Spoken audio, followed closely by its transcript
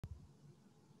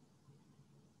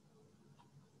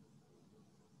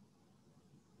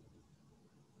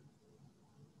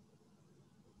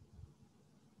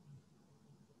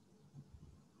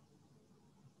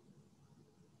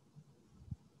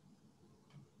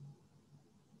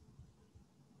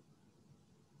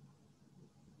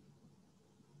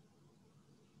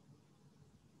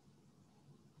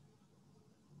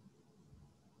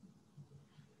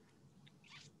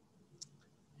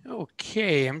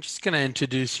Okay, I'm just going to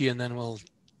introduce you and then we'll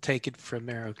take it from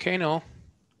there. Okay, Noel?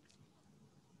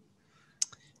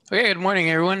 Okay, good morning,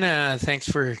 everyone. Thanks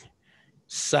for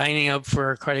signing up for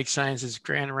our Cardiac Sciences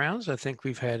Grand Rounds. I think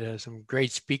we've had some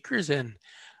great speakers, and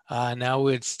now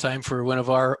it's time for one of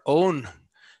our own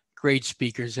great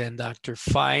speakers, and Dr.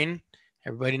 Fine.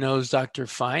 Everybody knows Dr.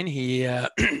 Fine. He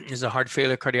is a heart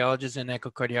failure cardiologist and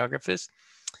echocardiographer.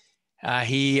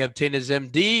 He obtained his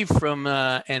MD from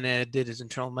and did his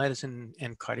internal medicine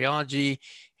and cardiology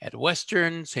at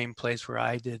Western, same place where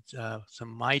I did some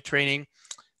of my training.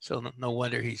 So no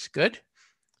wonder he's good.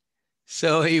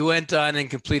 So he went on and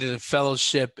completed a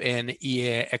fellowship in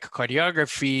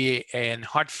echocardiography and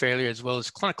heart failure, as well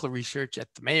as clinical research at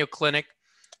the Mayo Clinic.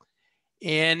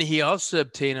 And he also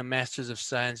obtained a Master's of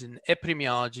Science in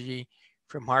Epidemiology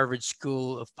from Harvard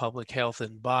School of Public Health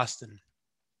in Boston.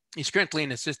 He's currently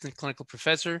an assistant clinical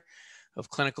professor of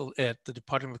clinical at the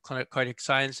Department of Cardiac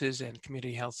Sciences and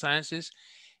Community Health Sciences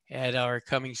at our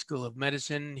Cummings School of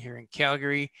Medicine here in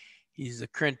Calgary. He's the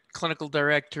current clinical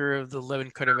director of the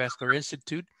Levin Cardiovascular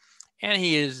Institute, and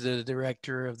he is the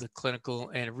director of the Clinical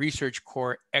and Research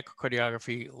Core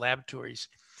Echocardiography Laboratories.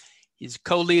 He's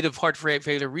co-lead of heart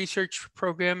failure research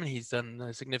program, and he's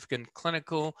done significant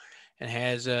clinical and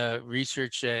has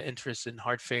research interests in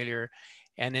heart failure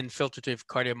and infiltrative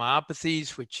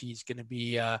cardiomyopathies, which he's going to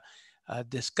be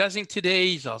discussing today.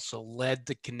 He's also led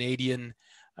the Canadian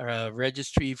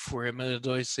Registry for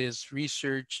Amyloidosis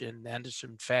Research and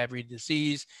Anderson-Fabry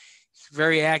disease. He's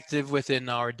very active within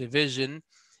our division,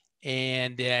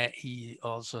 and he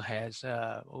also has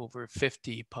over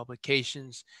 50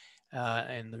 publications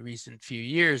in the recent few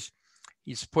years.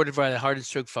 He's supported by the Heart and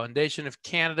Stroke Foundation of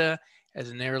Canada as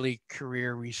an early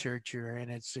career researcher,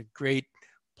 and it's a great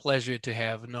pleasure to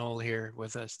have Nowell here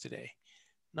with us today.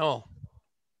 Nowell.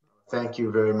 Thank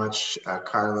you very much,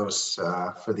 Carlos,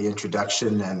 for the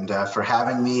introduction and for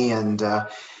having me and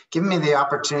giving me the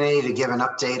opportunity to give an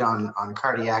update on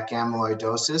cardiac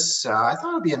amyloidosis. I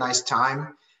thought it would be a nice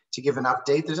time to give an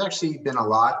update. There's actually been a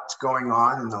lot going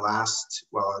on in the last,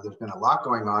 there's been a lot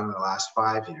going on in the last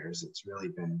 5 years. It's really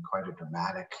been quite a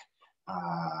dramatic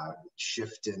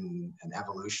shift in an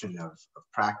evolution of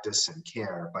practice and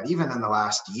care. But even in the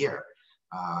last year,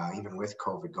 even with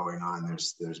COVID going on,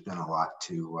 there's been a lot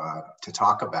to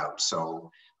talk about.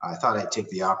 So I thought I'd take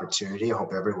the opportunity. I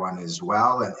hope everyone is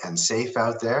well and safe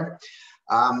out there.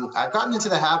 I've gotten into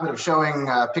the habit of showing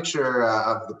a picture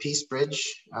of the Peace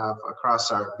Bridge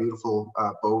across our beautiful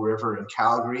Bow River in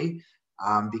Calgary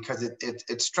because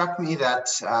it struck me that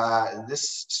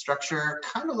this structure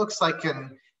kind of looks like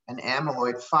an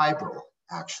amyloid fibril,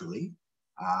 actually.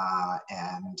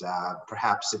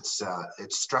 Perhaps its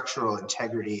structural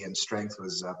integrity and strength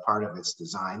was part of its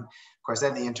design. Of course,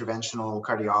 then the interventional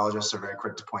cardiologists are very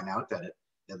quick to point out that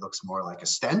it looks more like a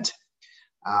stent,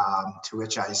 to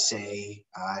which I say,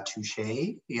 touche,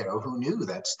 who knew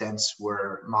that stents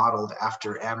were modeled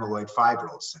after amyloid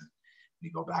fibrils? And we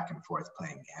go back and forth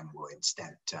playing amyloid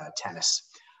stent tennis.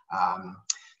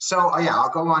 Yeah, I'll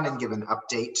go on and give an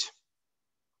update.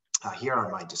 Here are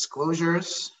my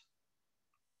disclosures.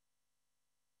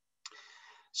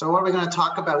 So what are we going to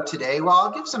talk about today? Well, I'll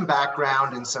give some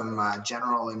background and some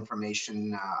general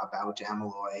information about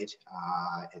amyloid,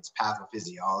 its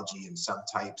pathophysiology and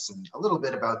subtypes, and a little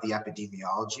bit about the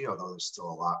epidemiology, although there's still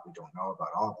a lot we don't know about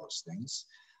all of those things.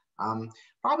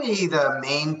 Probably the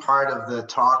main part of the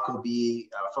talk will be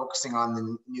focusing on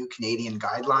the new Canadian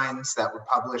guidelines that were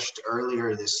published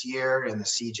earlier this year in the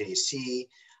CJC,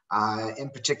 in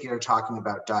particular talking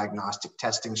about diagnostic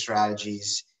testing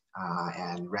strategies,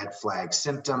 and red flag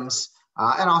symptoms,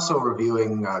 and also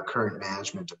reviewing current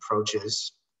management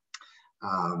approaches.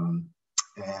 Then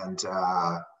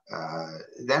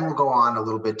we'll go on a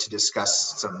little bit to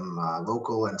discuss some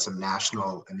local and some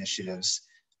national initiatives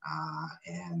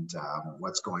and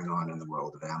what's going on in the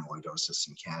world of amyloidosis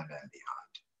in Canada and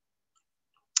beyond.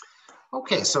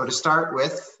 Okay, so to start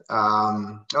with,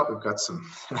 we've got some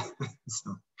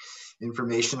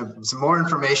some more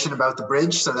information about the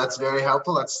bridge, so that's very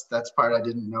helpful. That's part I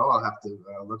didn't know. I'll have to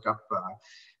look up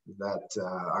that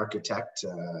architect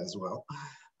as well.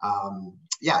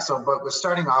 But we're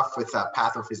starting off with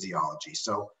pathophysiology.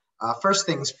 So first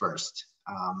things first,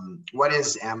 what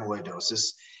is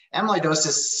amyloidosis?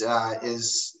 Amyloidosis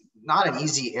is not an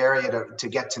easy area to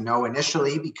get to know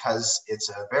initially because it's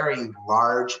a very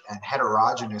large and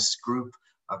heterogeneous group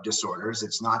of disorders.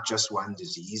 It's not just one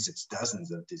disease, it's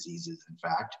dozens of diseases, in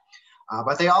fact.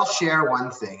 But they all share one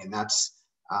thing, and that's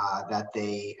that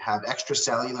they have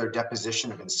extracellular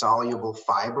deposition of insoluble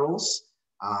fibrils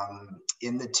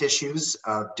in the tissues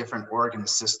of different organ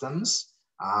systems.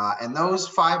 And those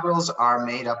fibrils are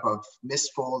made up of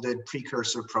misfolded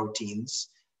precursor proteins,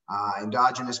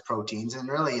 endogenous proteins, and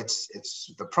really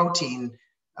it's the protein,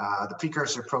 the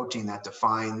precursor protein that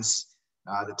defines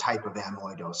the type of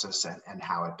amyloidosis and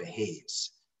how it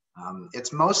behaves.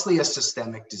 It's mostly a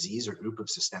systemic disease or group of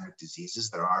systemic diseases.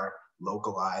 There are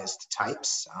localized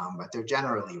types, but they're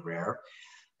generally rare.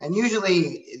 And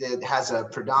usually it has a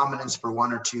predominance for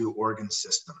one or two organ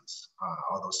systems,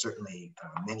 although certainly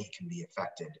many can be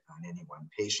affected on any one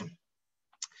patient.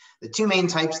 The two main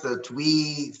types that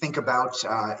we think about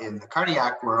in the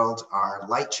cardiac world are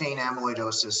light chain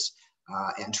amyloidosis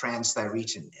and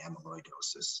transthyretin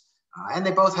amyloidosis. And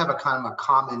they both have a kind of a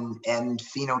common end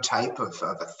phenotype of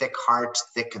a thick heart,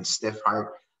 thick and stiff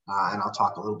heart. And I'll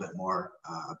talk a little bit more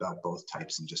about both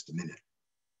types in just a minute.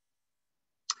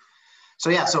 So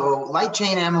yeah, so light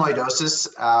chain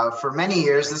amyloidosis, for many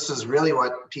years, this was really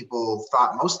what people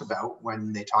thought most about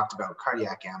when they talked about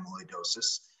cardiac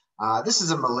amyloidosis. This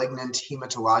is a malignant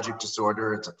hematologic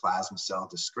disorder. It's a plasma cell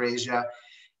dyscrasia.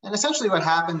 And essentially what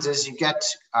happens is you get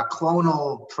a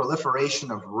clonal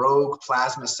proliferation of rogue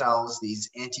plasma cells, these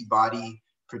antibody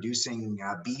producing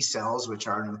B cells, which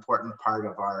are an important part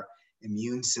of our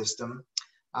immune system.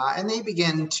 And they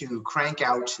begin to crank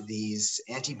out these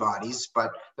antibodies,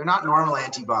 but they're not normal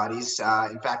antibodies.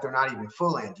 In fact, they're not even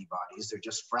full antibodies. They're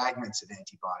just fragments of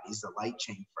antibodies, the light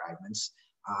chain fragments.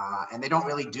 And they don't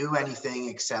really do anything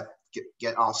except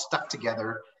get all stuck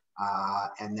together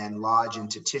and then lodge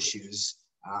into tissues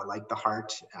like the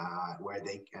heart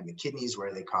and the kidneys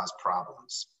where they cause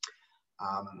problems.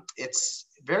 It's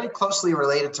very closely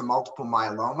related to multiple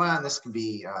myeloma, and this can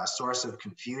be a source of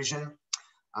confusion.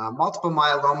 Multiple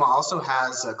myeloma also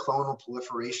has a clonal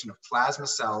proliferation of plasma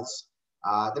cells.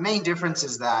 The main difference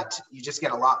is that you just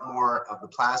get a lot more of the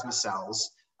plasma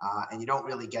cells and you don't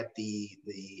really get the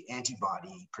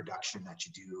antibody production that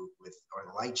you do with, or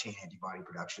the light chain antibody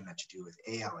production that you do with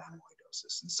AL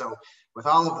amyloidosis. And so with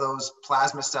all of those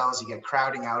plasma cells, you get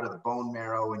crowding out of the bone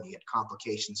marrow and you get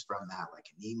complications from that, like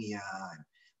anemia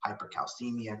and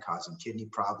hypercalcemia causing kidney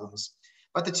problems.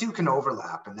 But the two can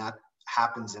overlap, and that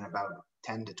happens in about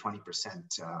 10 to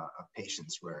 20% of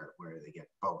patients where they get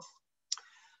both.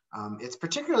 It's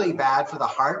particularly bad for the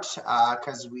heart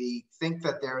because we think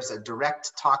that there's a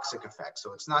direct toxic effect.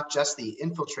 So it's not just the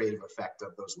infiltrative effect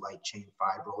of those light chain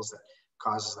fibrils that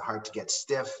causes the heart to get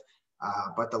stiff,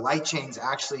 but the light chains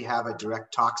actually have a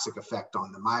direct toxic effect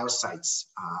on the myocytes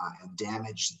and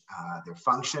damage their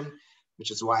function,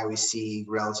 which is why we see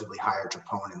relatively higher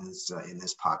troponins in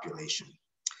this population.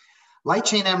 Light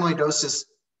chain amyloidosis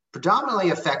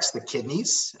predominantly affects the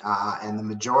kidneys, and the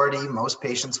majority, most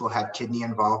patients will have kidney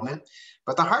involvement,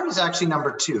 but the heart is actually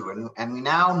number two. And we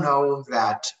now know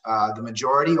that the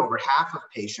majority, over half of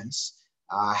patients,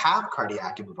 have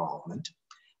cardiac involvement.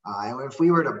 And if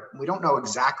we were to, we don't know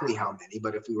exactly how many,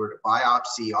 but if we were to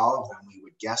biopsy all of them, we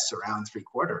would guess around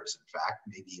 3/4, in fact,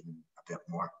 maybe even a bit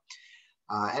more.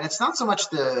 And it's not so much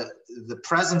the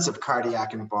presence of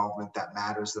cardiac involvement that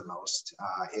matters the most.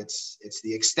 It's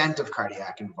the extent of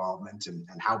cardiac involvement and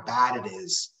how bad it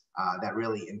is that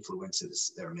really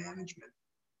influences their management.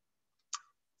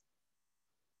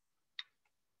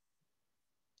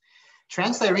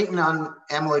 Transthyretin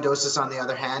amyloidosis, on the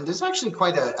other hand, is actually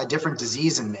quite a different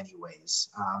disease in many ways.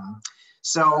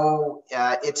 So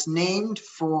it's named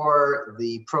for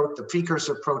the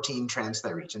precursor protein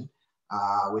transthyretin,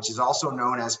 which is also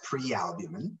known as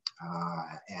prealbumin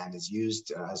and is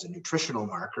used as a nutritional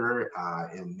marker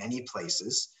in many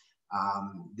places.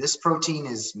 This protein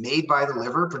is made by the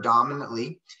liver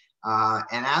predominantly,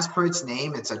 and as per its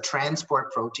name, it's a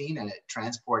transport protein, and it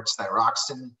transports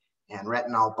thyroxine and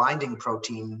retinol binding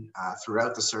protein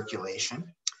throughout the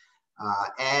circulation.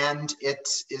 And it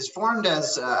is formed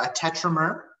as a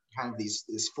tetramer, kind of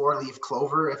this four-leaf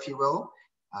clover, if you will.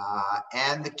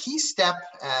 And the key step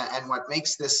and what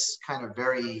makes this kind of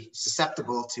very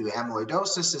susceptible to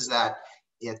amyloidosis is that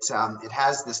it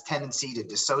has this tendency to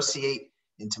dissociate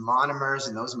into monomers,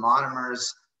 and those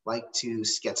monomers like to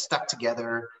get stuck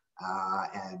together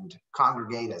and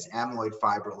congregate as amyloid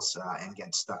fibrils and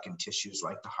get stuck in tissues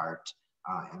like the heart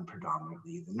and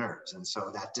predominantly the nerves. And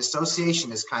so that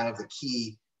dissociation is kind of the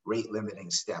key rate limiting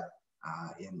step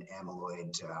in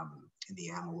amyloid, in the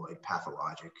amyloid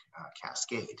pathologic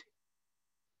cascade.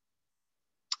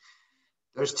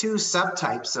 There's two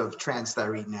subtypes of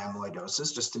transthyretin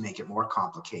amyloidosis, just to make it more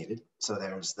complicated. So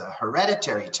there's the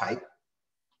hereditary type,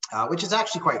 which is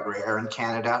actually quite rare in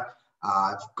Canada.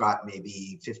 I've got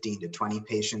maybe 15 to 20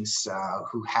 patients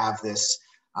who have this.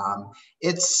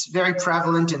 It's very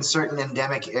prevalent in certain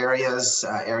endemic areas,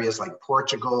 areas like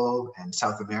Portugal and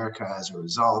South America as a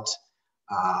result.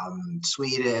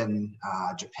 Sweden,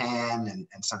 Japan,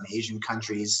 and some Asian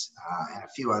countries, and a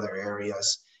few other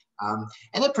areas.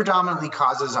 And it predominantly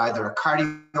causes either a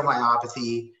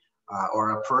cardiomyopathy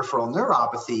or a peripheral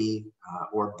neuropathy,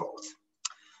 or both.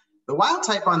 The wild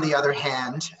type, on the other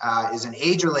hand, is an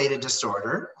age-related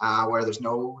disorder where there's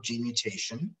no gene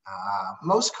mutation.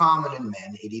 Most common in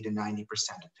men, 80 to 90%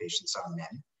 of patients are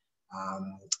men.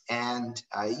 And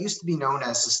it used to be known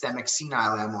as systemic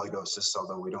senile amyloidosis,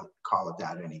 although we don't call it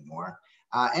that anymore.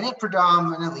 And it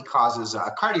predominantly causes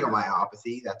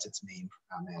cardiomyopathy. That's its main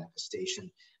manifestation,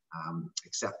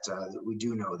 except we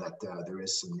do know that there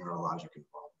is some neurologic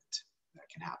involvement that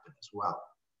can happen as well.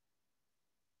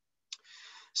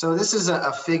 So this is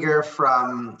a figure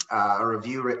from a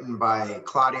review written by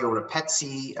Claudio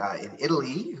Rapezzi in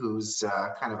Italy, who's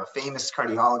kind of a famous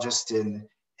cardiologist in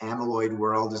amyloid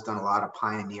world, has done a lot of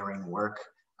pioneering work.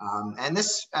 And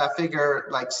this figure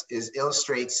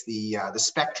illustrates the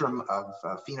spectrum of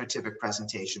phenotypic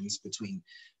presentations between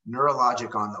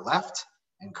neurologic on the left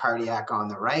and cardiac on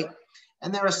the right,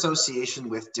 and their association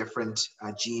with different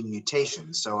gene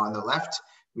mutations. So on the left,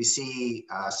 we see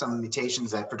some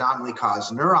mutations that predominantly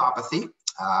cause neuropathy,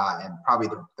 and probably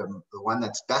the one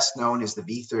that's best known is the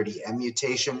V30M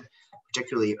mutation,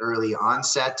 particularly early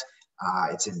onset.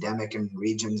 It's endemic in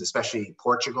regions, especially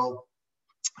Portugal.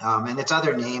 And its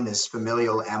other name is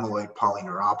familial amyloid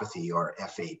polyneuropathy, or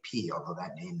FAP, although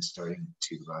that name is starting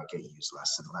to get used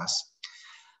less and less.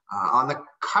 On the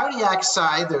cardiac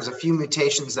side, there's a few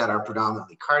mutations that are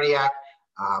predominantly cardiac.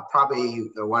 Probably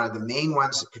one of the main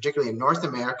ones, particularly in North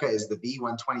America, is the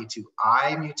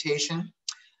B122I mutation.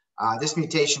 This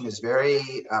mutation is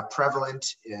very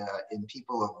prevalent in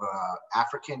people of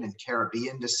African and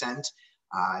Caribbean descent.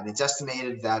 And it's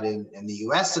estimated that in the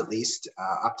US, at least,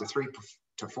 up to 3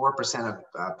 to 4%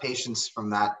 of patients from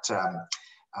that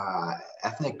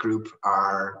ethnic group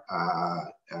are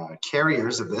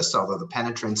carriers of this, although the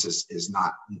penetrance is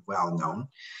not well known.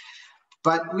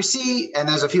 But we see, and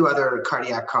there's a few other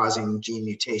cardiac causing gene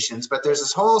mutations, but there's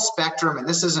this whole spectrum, and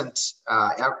this isn't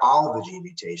all of the gene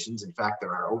mutations. In fact,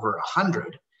 there are over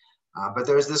 100, but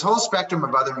there's this whole spectrum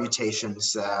of other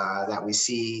mutations that we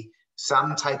see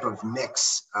some type of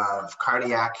mix of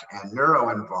cardiac and neuro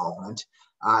involvement.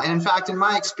 And in fact, in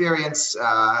my experience,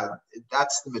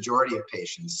 that's the majority of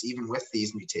patients. Even with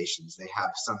these mutations, they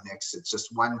have some mix. It's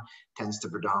just one tends to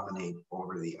predominate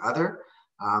over the other.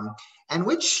 And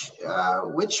which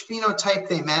phenotype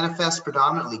they manifest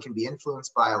predominantly can be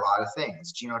influenced by a lot of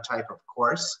things. Genotype, of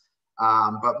course,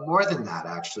 but more than that,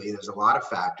 actually, there's a lot of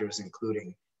factors,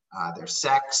 including their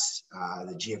sex,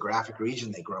 the geographic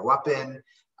region they grow up in,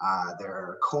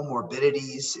 their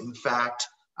comorbidities, in fact,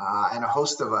 and a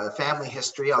host of family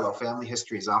history, although family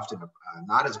history is often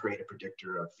not as great a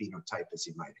predictor of phenotype as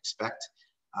you might expect.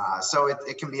 So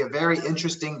it can be a very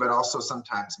interesting, but also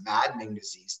sometimes maddening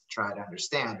disease to try to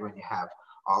understand when you have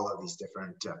all of these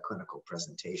different clinical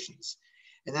presentations.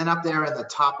 And then up there in the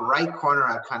top right corner,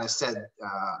 I've kind of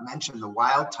mentioned the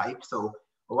wild type. So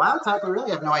the wild type, we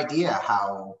really have no idea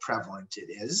how prevalent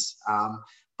it is,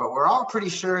 but we're all pretty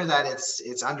sure that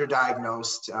it's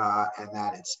underdiagnosed and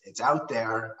that it's out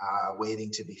there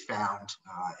waiting to be found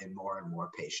in more and more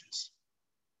patients.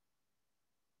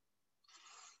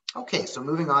 Okay, so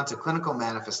moving on to clinical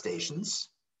manifestations.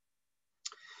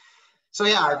 So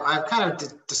yeah, I've kind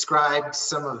of described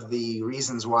some of the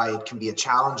reasons why it can be a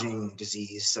challenging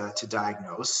disease to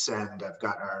diagnose, and I've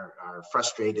got our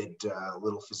frustrated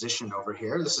little physician over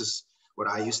here. This is what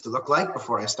I used to look like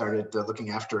before I started looking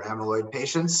after amyloid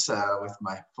patients with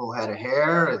my full head of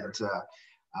hair and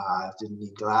didn't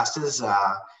need glasses.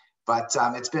 But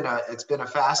it's been a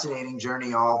fascinating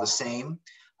journey all the same.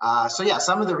 So yeah,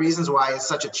 some of the reasons why it's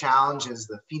such a challenge is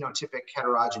the phenotypic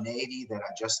heterogeneity that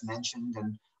I just mentioned,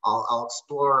 and I'll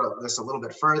explore this a little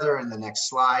bit further in the next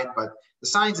slide, but the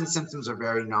signs and symptoms are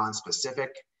very non-specific.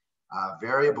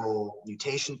 Variable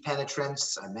mutation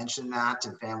penetrance, I mentioned that,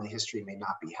 and family history may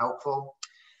not be helpful.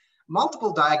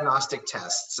 Multiple diagnostic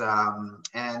tests,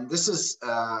 and this is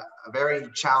a very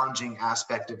challenging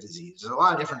aspect of disease. There's a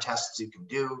lot of different tests you can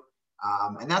do.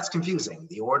 And that's confusing,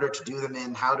 the order to do them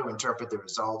in, how to interpret the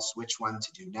results, which one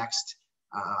to do next.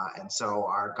 And so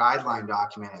our guideline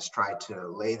document has tried to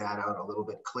lay that out a little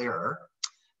bit clearer.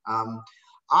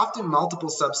 Often multiple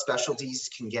subspecialties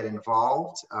can get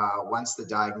involved once the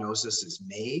diagnosis is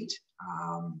made.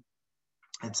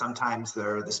 And sometimes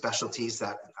there are the specialties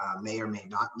that may or may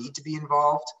not need to be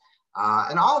involved.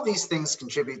 And all of these things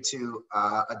contribute to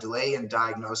a delay in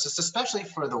diagnosis, especially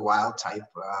for the wild type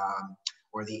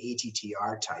or the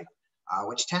ATTR type.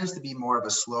 which tends to be more of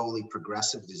a slowly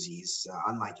progressive disease,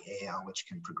 unlike AL, which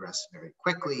can progress very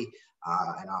quickly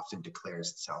and often declares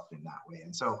itself in that way.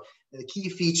 And so the key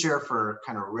feature for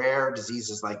kind of rare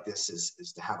diseases like this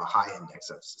is to have a high index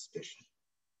of suspicion.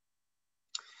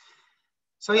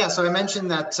 So yeah, so I mentioned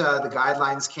that the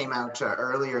guidelines came out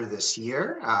earlier this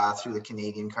year through the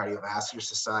Canadian Cardiovascular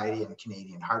Society and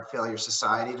Canadian Heart Failure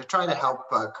Society to try to help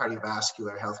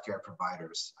cardiovascular healthcare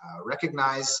providers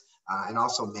recognize and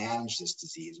also manage this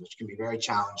disease, which can be very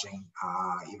challenging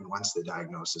even once the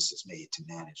diagnosis is made to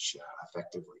manage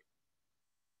effectively.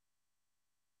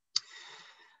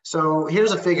 So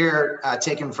here's a figure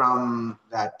taken from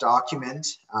that document.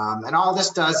 And all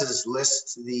this does is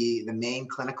list the main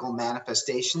clinical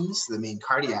manifestations, the main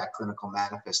cardiac clinical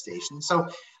manifestations. So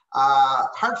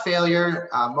heart failure,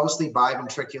 mostly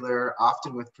biventricular,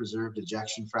 often with preserved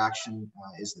ejection fraction,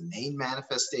 is the main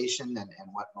manifestation and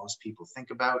what most people think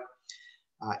about.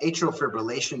 Atrial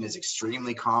fibrillation is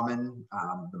extremely common.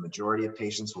 The majority of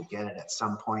patients will get it at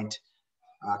some point.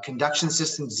 Conduction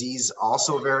system disease,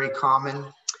 also very common.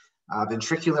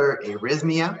 Ventricular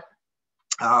arrhythmia,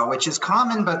 which is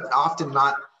common but often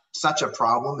not such a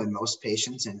problem in most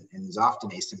patients and is often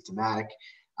asymptomatic.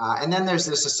 And then there's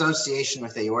this association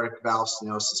with aortic valve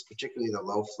stenosis, particularly the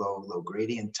low flow, low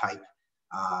gradient type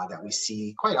that we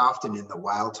see quite often in the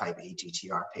wild type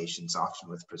ATTR patients, often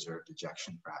with preserved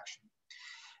ejection fraction.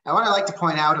 Now, what I like to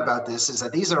point out about this is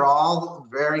that these are all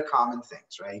very common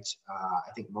things, right?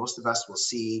 I think most of us will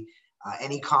see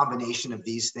any combination of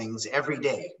these things every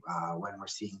day when we're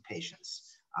seeing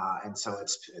patients. And so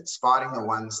it's spotting the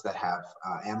ones that have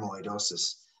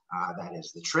amyloidosis that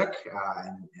is the trick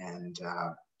and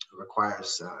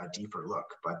requires a deeper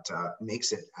look, but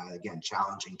makes it, again,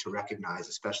 challenging to recognize,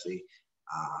 especially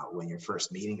when you're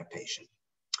first meeting a patient.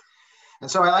 And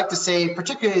so I like to say,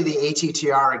 particularly the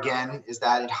ATTR, again, is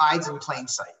that it hides in plain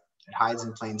sight. It hides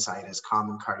in plain sight as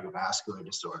common cardiovascular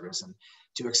disorders. And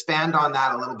to expand on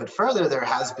that a little bit further, there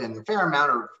has been a fair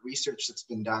amount of research that's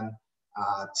been done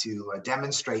to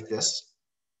demonstrate this.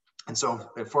 And so,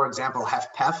 for example,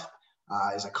 HFpEF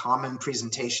is a common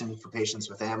presentation for patients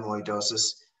with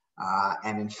amyloidosis.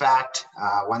 And in fact,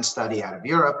 one study out of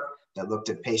Europe that looked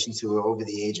at patients who were over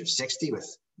the age of 60,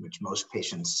 which most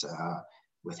patients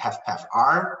with HFpEF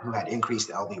are, who had increased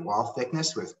LV wall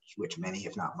thickness, which many,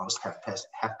 if not most,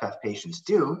 HFpEF patients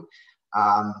do.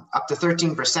 Up to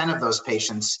 13% of those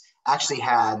patients actually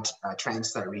had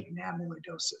transthyretin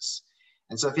amyloidosis.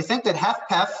 And so if you think that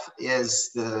HFpEF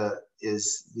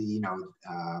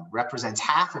represents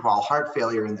half of all heart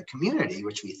failure in the community,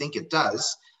 which we think it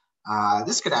does,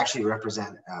 this could actually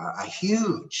represent a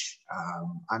huge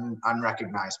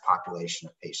unrecognized population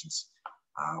of patients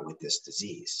with this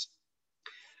disease.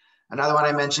 Another one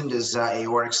I mentioned is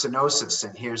aortic stenosis.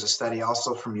 And here's a study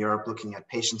also from Europe looking at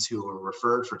patients who were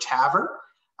referred for TAVR,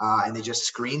 and they just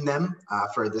screened them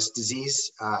for this disease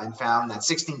and found that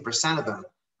 16% of them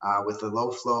with the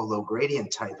low flow, low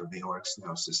gradient type of aortic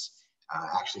stenosis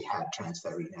actually had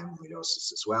transthyretin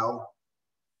amyloidosis as well.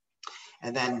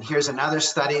 And then here's another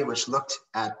study which looked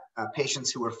at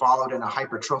patients who were followed in a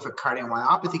hypertrophic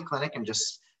cardiomyopathy clinic and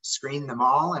just screened them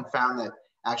all and found that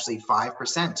actually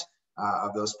 5%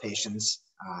 of those patients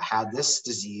had this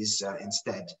disease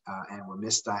instead and were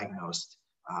misdiagnosed,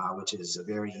 which is a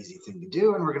very easy thing to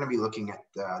do. And we're going to be looking at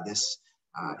this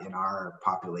in our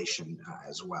population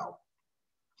as well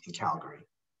in Calgary.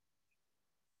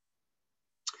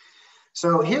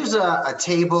 So here's a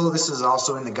table. This is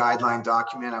also in the guideline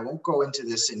document. I won't go into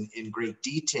this in great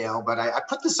detail, but I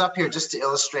put this up here just to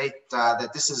illustrate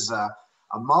that this is a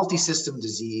multi-system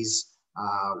disease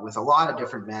with a lot of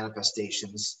different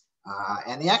manifestations.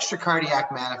 And the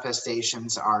extracardiac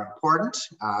manifestations are important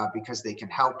because they can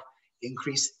help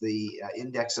increase the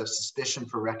index of suspicion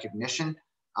for recognition,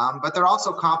 but they're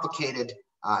also complicated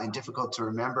and difficult to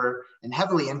remember and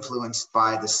heavily influenced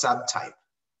by the subtype.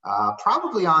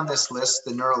 Probably on this list,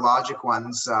 the neurologic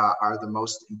ones are the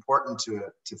most important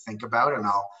to think about, and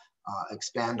I'll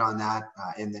expand on that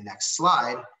in the next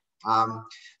slide.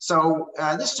 So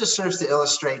this just serves to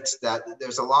illustrate that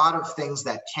there's a lot of things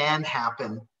that can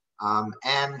happen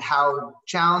and how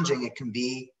challenging it can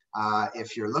be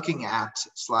if you're looking at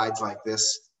slides like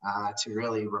this to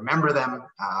really remember them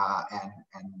and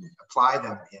apply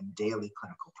them in daily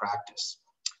clinical practice.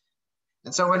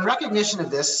 And so in recognition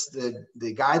of this,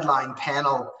 the guideline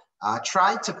panel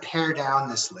tried to pare down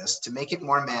this list to make it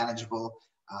more manageable,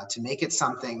 to make it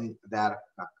something that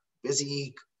a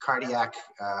busy cardiac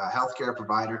healthcare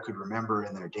provider could remember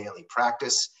in their daily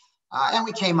practice. And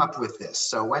we came up with this.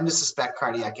 So when to suspect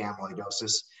cardiac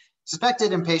amyloidosis?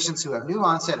 Suspected in patients who have new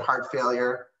onset heart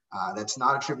failure that's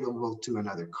not attributable to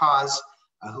another cause,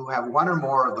 who have one or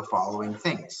more of the following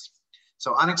things.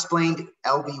 So unexplained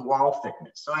LV wall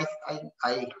thickness. So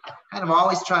I kind of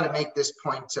always try to make this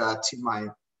point to my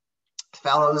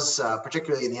fellows,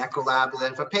 particularly in the echo lab,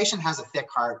 that if a patient has a thick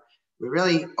heart, we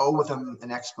really owe them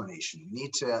an explanation. We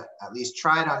need to at least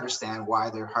try to understand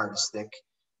why their heart is thick.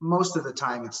 Most of the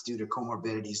time it's due to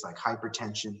comorbidities like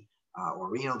hypertension or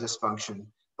renal dysfunction,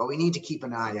 but we need to keep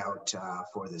an eye out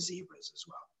for the zebras as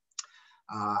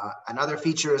well. Another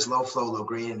feature is low flow, low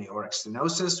grade aortic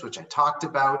stenosis, which I talked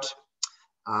about.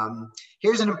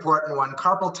 Here's an important one,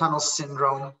 carpal tunnel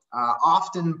syndrome,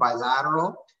 often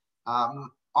bilateral.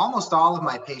 Almost all of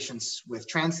my patients with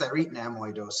transthyretin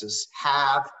amyloidosis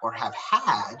have or have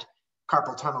had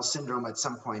carpal tunnel syndrome at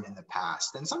some point in the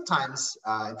past. And sometimes,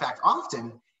 in fact,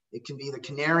 often, it can be the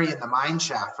canary in the mine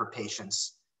shaft for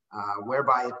patients,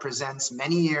 whereby it presents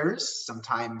many years,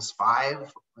 sometimes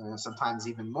 5, sometimes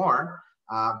even more,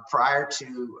 prior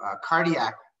to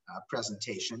cardiac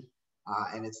presentation.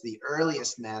 And it's the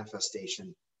earliest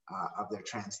manifestation of their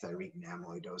transthyretin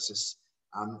amyloidosis.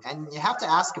 And you have to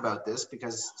ask about this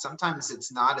because sometimes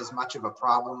it's not as much of a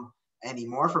problem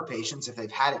anymore for patients if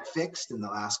they've had it fixed in the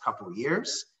last couple of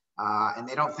years and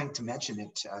they don't think to mention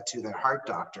it to their heart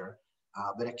doctor.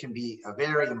 But it can be a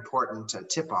very important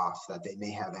tip off that they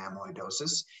may have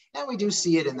amyloidosis. And we do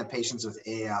see it in the patients with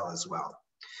AL as well.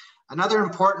 Another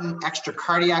important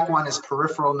extracardiac one is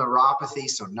peripheral neuropathy,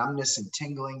 so numbness and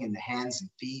tingling in the hands and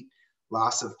feet,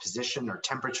 loss of position or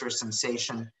temperature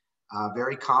sensation.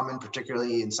 Very common,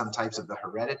 particularly in some types of the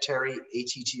hereditary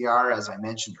ATTR, as I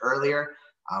mentioned earlier.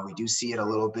 We do see it a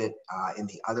little bit in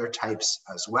the other types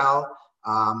as well.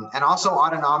 And also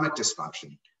autonomic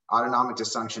dysfunction. Autonomic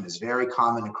dysfunction is very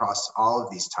common across all of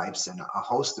these types and a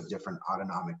host of different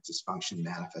autonomic dysfunction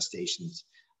manifestations.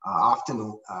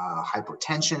 Often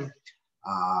hypotension,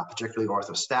 particularly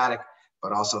orthostatic,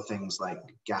 but also things like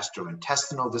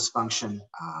gastrointestinal dysfunction,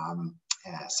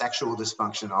 sexual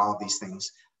dysfunction, all of these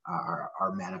things are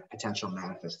potential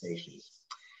manifestations.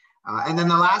 And then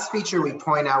the last feature we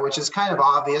point out, which is kind of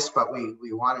obvious, but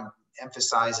we want to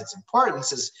emphasize its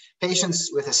importance, is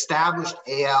patients with established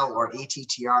AL or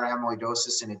ATTR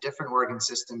amyloidosis in a different organ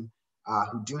system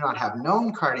who do not have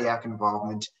known cardiac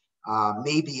involvement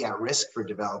may be at risk for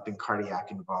developing cardiac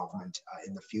involvement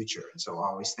in the future. And so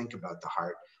always think about the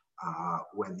heart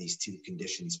when these two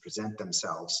conditions present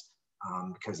themselves,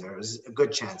 because there is a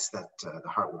good chance that the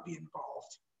heart will be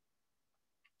involved.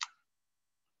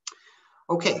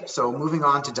 Okay, so moving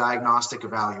on to diagnostic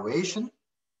evaluation.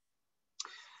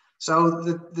 So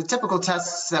the typical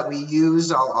tests that we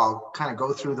use, I'll kind of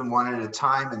go through them one at a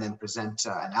time and then present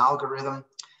an algorithm.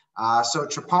 So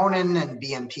troponin and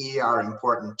BNP are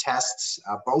important tests.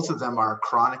 Both of them are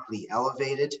chronically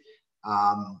elevated.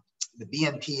 The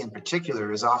BNP in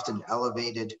particular is often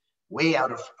elevated way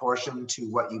out of proportion to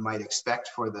what you might expect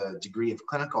for the degree of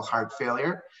clinical heart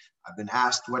failure. I've been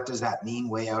asked, what does that mean,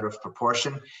 way out of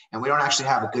proportion? And we don't actually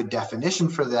have a good definition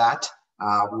for that.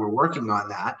 We're working on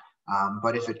that.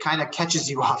 But if it kind of catches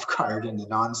you off guard in the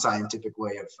non-scientific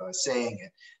way of saying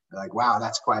it, like, wow,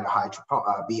 that's quite a high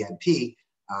BNP,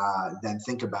 then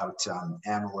think about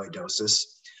amyloidosis.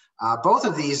 Both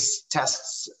of these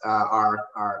tests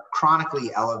are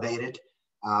chronically elevated.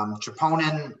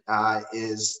 Troponin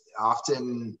is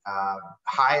often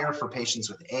higher for patients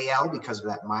with AL because of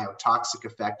that myotoxic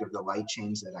effect of the light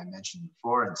chains that I mentioned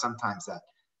before, and sometimes that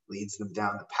leads them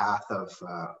down the path of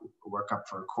workup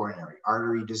for coronary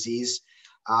artery disease.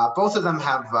 Both of them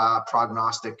have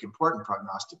important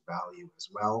prognostic value as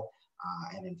well.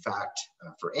 And in fact,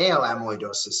 for AL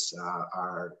amyloidosis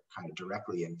are kind of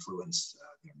directly influence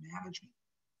their management.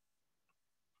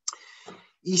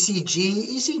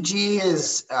 ECG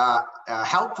is a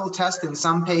helpful test in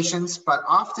some patients, but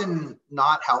often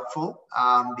not helpful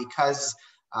because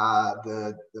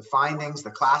the findings,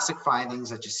 the classic findings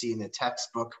that you see in the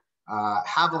textbook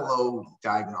have a low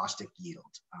diagnostic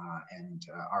yield and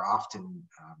are often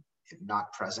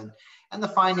not present. And the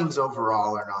findings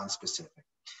overall are non-specific.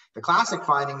 The classic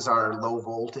findings are low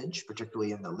voltage,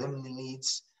 particularly in the limb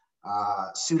leads,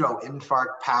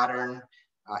 pseudo-infarct pattern,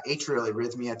 atrial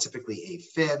arrhythmia, typically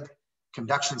AFib,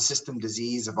 conduction system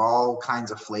disease of all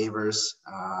kinds of flavors,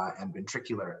 and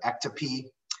ventricular ectopy.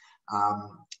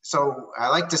 So I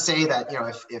like to say that, you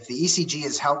know, if the ECG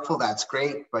is helpful, that's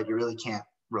great, but you really can't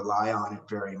rely on it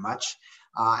very much.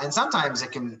 And sometimes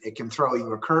it can throw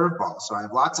you a curveball. So I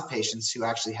have lots of patients who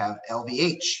actually have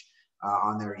LVH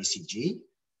on their ECG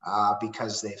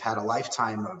because they've had a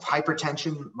lifetime of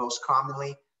hypertension most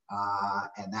commonly,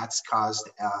 and that's caused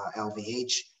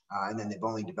LVH, and then they've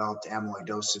only developed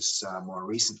amyloidosis more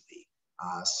recently.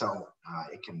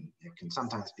 It can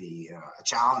sometimes be a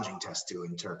challenging test to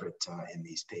interpret in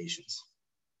these patients.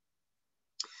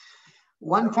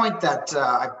 One point that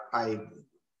I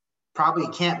probably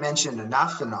can't mention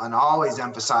enough and always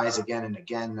emphasize again and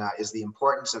again is the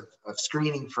importance of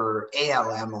screening for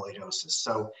AL amyloidosis.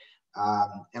 So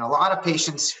in a lot of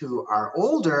patients who are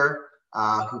older,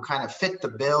 who kind of fit the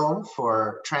bill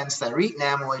for transthyretin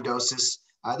amyloidosis,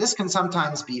 this can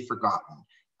sometimes be forgotten.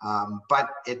 But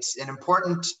it's an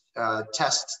important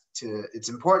it's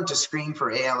important to screen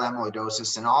for AL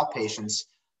amyloidosis in all patients,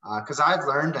 because I've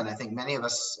learned, and I think many of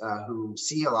us who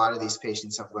see a lot of these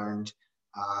patients have learned,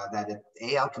 that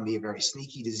AL can be a very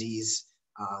sneaky disease,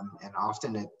 and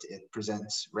often it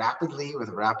presents rapidly with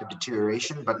a rapid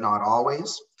deterioration, but not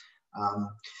always.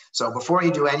 So before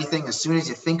you do anything, as soon as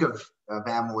you think of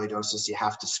amyloidosis, you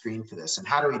have to screen for this. And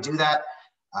how do we do that?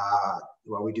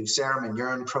 Well, we do serum and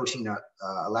urine protein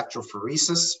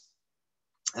electrophoresis.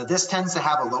 This tends to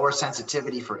have a lower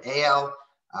sensitivity for AL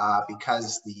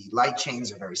because the light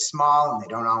chains are very small and they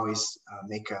don't always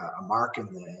make a mark in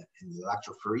the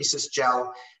electrophoresis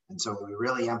gel. And so we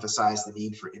really emphasize the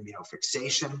need for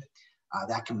immunofixation.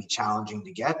 That can be challenging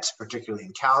to get, particularly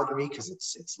in Calgary, because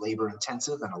it's labor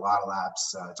intensive and a lot of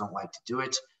labs don't like to do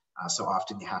it. So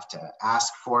often you have to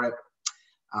ask for it.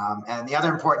 And the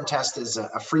other important test is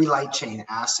a free light chain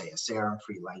assay, a serum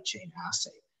free light chain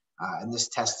assay. And this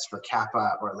tests for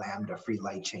kappa or lambda free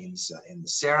light chains in the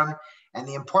serum. And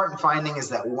the important finding is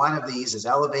that one of these is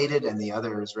elevated and the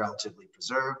other is relatively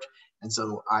preserved. And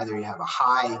so either you have a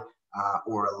high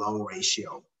or a low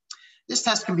ratio. This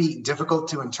test can be difficult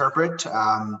to interpret,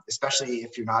 especially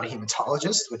if you're not a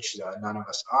hematologist, which none of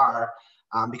us are,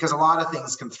 because a lot of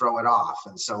things can throw it off.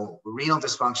 And so renal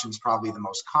dysfunction is probably the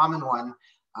most common one.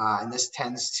 And this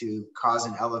tends to cause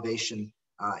an elevation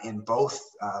in both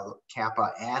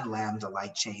kappa and lambda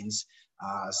light chains.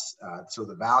 So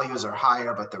the values are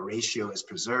higher, but the ratio is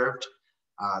preserved.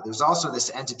 There's also this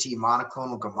entity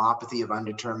monoclonal gammopathy of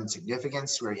undetermined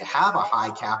significance, where you have a high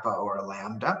kappa or a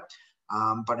lambda,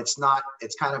 but it's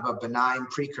kind of a benign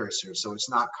precursor. So it's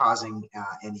not causing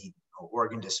any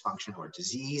organ dysfunction or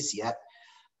disease yet.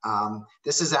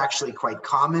 This is actually quite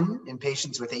common in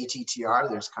patients with ATTR.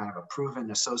 There's kind of a proven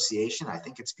association. I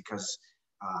think it's because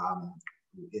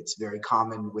it's very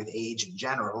common with age in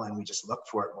general, and we just look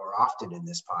for it more often in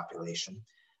this population.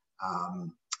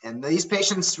 And these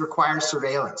patients require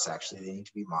surveillance, actually. They need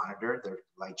to be monitored. Their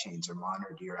light chains are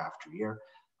monitored year after year.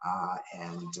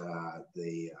 And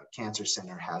the Cancer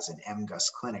Center has an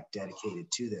MGUS clinic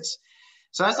dedicated to this.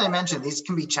 So as I mentioned, these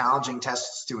can be challenging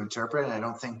tests to interpret, and I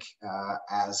don't think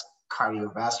as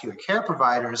cardiovascular care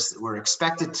providers, we're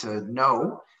expected to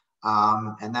know.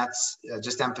 And that's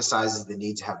just emphasizes the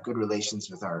need to have good relations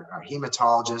with our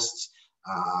hematologists,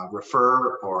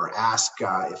 refer or ask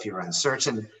if you're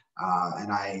uncertain.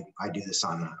 And I do this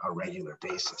on a regular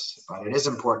basis, but it is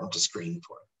important to screen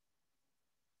for it.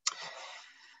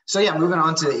 So yeah, moving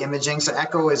on to the imaging. So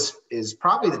echo is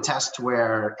probably the test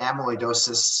where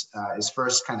amyloidosis is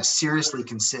first kind of seriously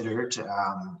considered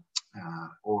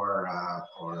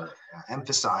or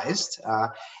emphasized.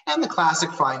 And the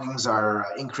classic findings are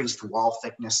increased wall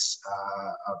thickness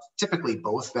of typically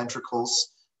both ventricles.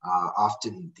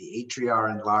 Often the atria are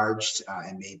enlarged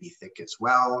and may be thick as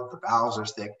well. The valves are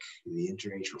thick, the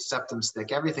interatrial septum's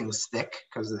thick, everything's thick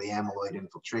because of the amyloid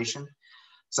infiltration.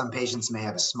 Some patients may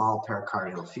have a small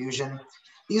pericardial effusion.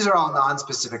 These are all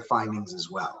non-specific findings as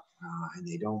well, and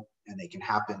they can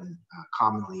happen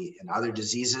commonly in other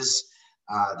diseases.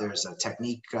 There's a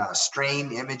technique,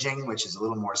 strain imaging, which is a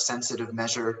little more sensitive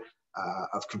measure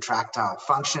of contractile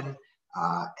function,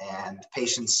 and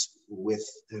patients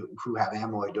who have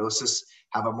amyloidosis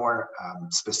have a more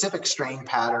specific strain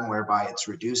pattern whereby it's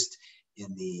reduced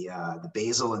in the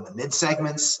basal and the mid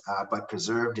segments, but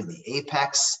preserved in the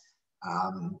apex.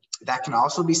 That can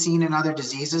also be seen in other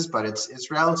diseases, but it's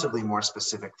relatively more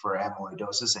specific for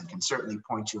amyloidosis and can certainly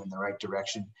point you in the right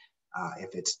direction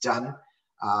if it's done.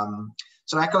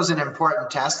 So echo is an important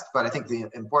test, but I think the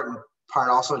important part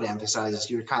also to emphasize is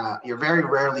you're very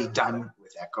rarely done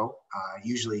with echo.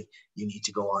 Usually you need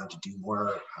to go on to do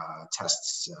more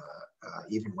tests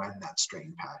even when that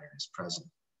strain pattern is present.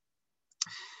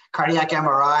 Cardiac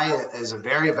MRI is a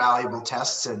very valuable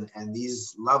test, and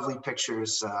these lovely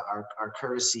pictures are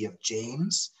courtesy of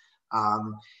James. Probably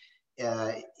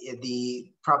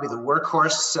the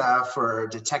workhorse for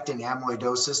detecting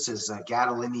amyloidosis is late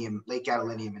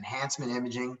gadolinium enhancement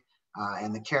imaging,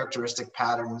 and the characteristic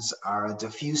patterns are a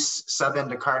diffuse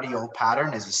subendocardial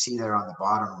pattern, as you see there on the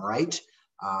bottom right,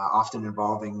 often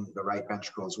involving the right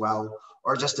ventricle as well,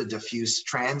 or just a diffuse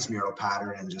transmural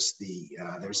pattern and just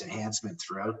there's enhancement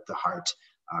throughout the heart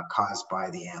caused by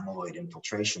the amyloid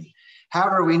infiltration.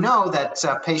 However, we know that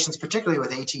patients, particularly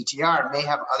with ATTR, may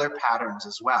have other patterns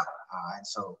as well. And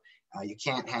so you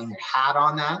can't hang your hat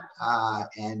on that.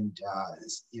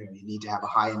 You need to have a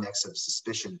high index of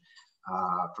suspicion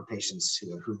for patients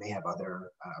who may have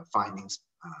other findings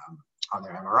on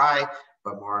their MRI,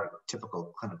 but more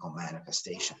typical clinical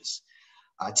manifestations.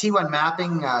 T1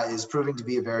 mapping is proving to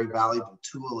be a very valuable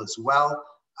tool as well,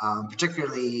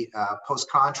 particularly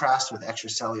post-contrast with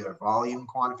extracellular volume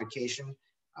quantification,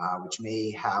 which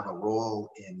may have a role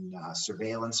in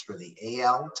surveillance for the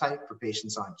AL type for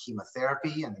patients on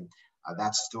chemotherapy, and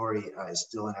that story is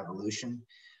still in evolution.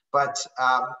 But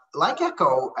like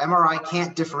echo, MRI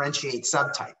can't differentiate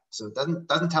subtype, so it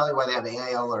doesn't tell you whether they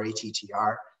have AL or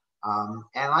ATTR.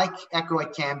 And like echo,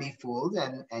 it can be fooled,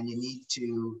 and you need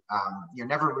to, you're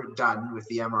never done with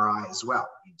the MRI as well.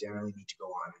 You generally need to go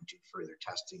on and do further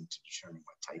testing to determine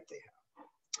what type they have.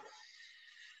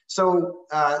 So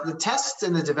the tests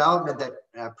and the development that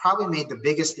probably made the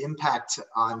biggest impact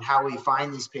on how we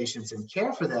find these patients and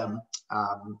care for them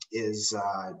is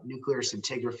nuclear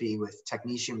scintigraphy with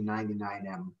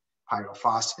technetium-99m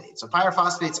pyrophosphate. So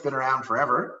pyrophosphate's been around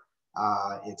forever.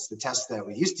 It's the test that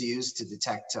we used to use to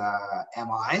detect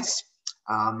MIs.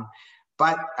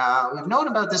 But we've known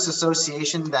about this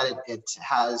association that it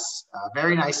has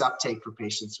very nice uptake for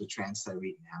patients with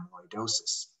transthyretin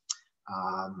amyloidosis.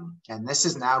 And this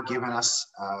has now given us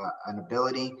an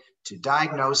ability to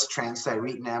diagnose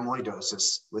transthyretin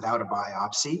amyloidosis without a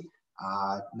biopsy,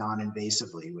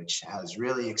 non-invasively, which has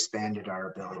really expanded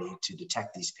our ability to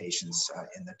detect these patients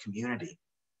in the community.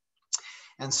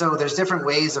 And so there's different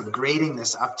ways of grading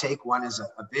this uptake. One is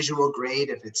a visual grade.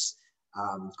 If it's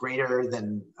greater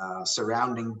than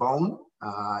surrounding bone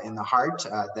in the heart,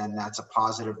 then that's a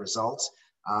positive result.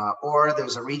 Or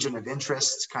there's a region of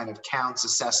interest kind of counts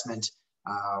assessment,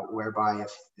 whereby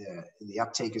if the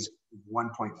uptake is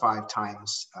 1.5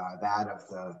 times that of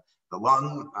the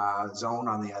lung zone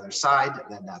on the other side,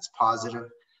 then that's positive.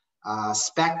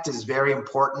 SPECT is very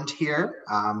important here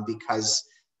because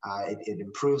it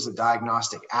improves the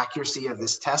diagnostic accuracy of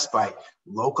this test by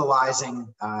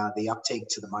localizing the uptake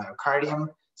to the myocardium.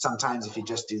 Sometimes if you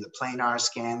just do the planar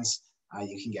scans,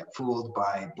 you can get fooled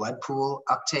by blood pool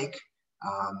uptake.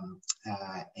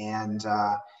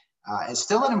 It's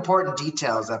still an important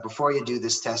detail is that before you do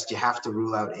this test, you have to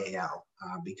rule out AL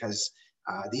because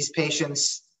these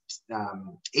patients,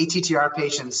 ATTR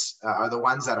patients are the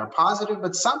ones that are positive,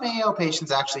 but some AL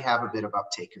patients actually have a bit of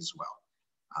uptake as well.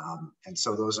 And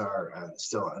so those are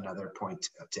still another point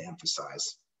to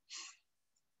emphasize.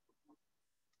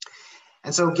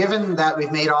 And so given that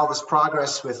we've made all this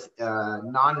progress with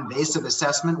non-invasive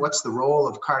assessment, what's the role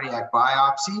of cardiac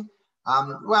biopsy?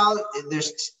 Well,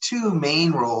 there's two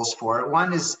main roles for it.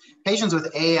 One is patients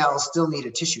with AL still need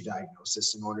a tissue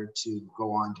diagnosis in order to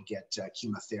go on to get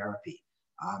chemotherapy.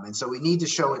 And so we need to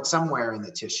show it somewhere in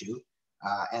the tissue.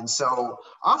 And so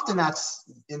often that's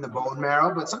in the bone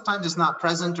marrow, but sometimes it's not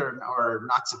present or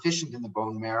not sufficient in the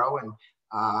bone marrow. And,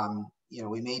 you know,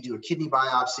 we may do a kidney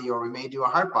biopsy or we may do a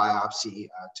heart biopsy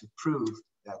to prove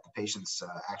that the patients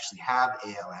actually have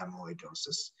AL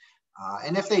amyloidosis.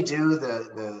 And if they do,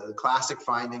 the classic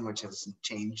finding, which hasn't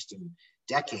changed in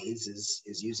decades,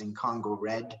 is using Congo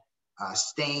red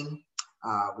stain,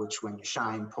 which when you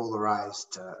shine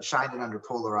it under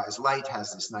polarized light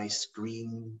has this nice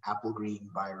green, apple green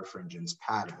birefringence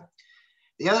pattern.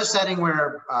 The other setting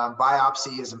where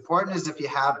biopsy is important is if you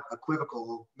have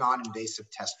equivocal non-invasive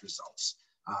test results.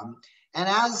 And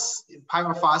as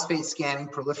pyrophosphate scanning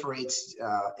proliferates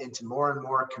into more and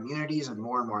more communities and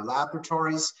more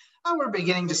laboratories, we're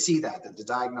beginning to see that the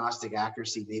diagnostic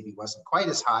accuracy maybe wasn't quite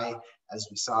as high as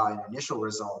we saw in initial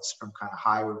results from kind of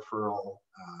high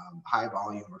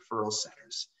volume referral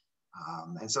centers.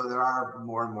 And so there are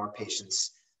more and more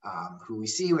patients who we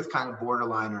see with kind of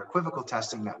borderline or equivocal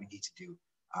testing that we need to do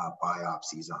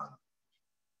biopsies on.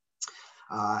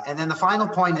 And then the final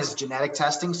point is genetic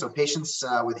testing. So patients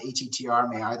with ATTR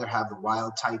may either have the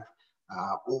wild type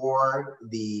or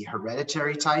the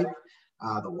hereditary type.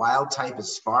 The wild type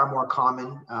is far more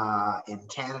common in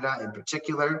Canada in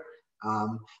particular.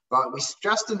 But we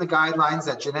stressed in the guidelines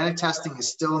that genetic testing is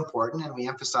still important, and we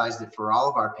emphasized it for all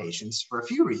of our patients for a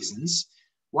few reasons.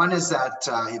 One is that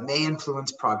it may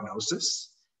influence prognosis.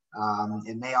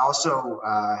 It may also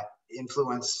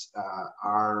influence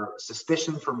our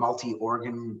suspicion for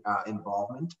multi-organ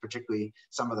involvement, particularly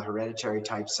some of the hereditary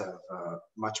types have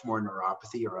much more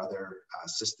neuropathy or other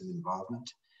system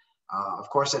involvement. Of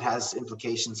course, it has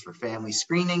implications for family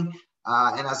screening,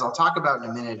 and as I'll talk about in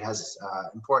a minute, it has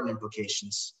important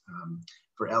implications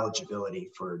for eligibility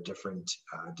for different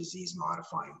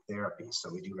disease-modifying therapies, so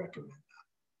we do recommend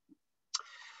that.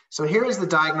 So here is the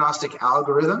diagnostic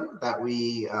algorithm that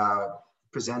we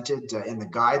presented in the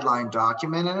guideline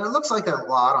document, and it looks like a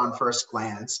lot on first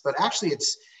glance, but actually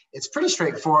it's pretty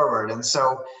straightforward. And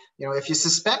so, you know, if you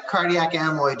suspect cardiac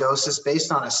amyloidosis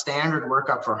based on a standard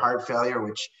workup for heart failure,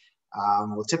 which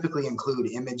will typically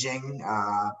include imaging,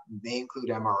 may include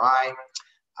MRI,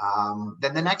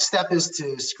 then the next step is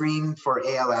to screen for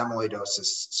AL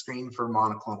amyloidosis, screen for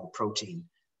monoclonal protein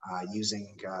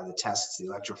using the tests, the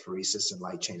electrophoresis and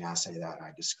light chain assay that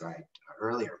I described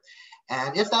earlier.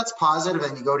 And if that's positive,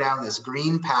 then you go down this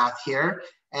green path here,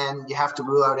 and you have to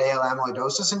rule out AL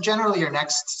amyloidosis. And generally, your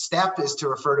next step is to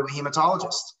refer to a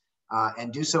hematologist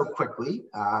and do so quickly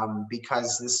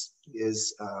because this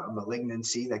is a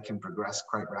malignancy that can progress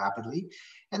quite rapidly.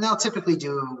 And they'll typically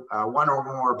do one or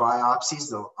more biopsies.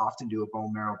 They'll often do a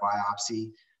bone marrow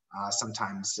biopsy,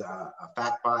 sometimes a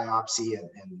fat biopsy, and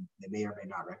they may or may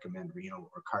not recommend renal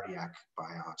or cardiac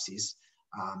biopsies.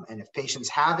 And if patients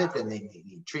have it, then they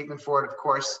need treatment for it, of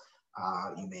course.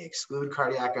 You may exclude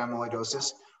cardiac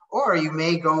amyloidosis, or you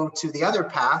may go to the other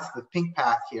path, the pink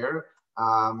path here,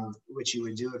 which you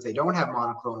would do if they don't have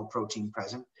monoclonal protein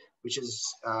present, which is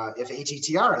if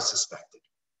ATTR is suspected.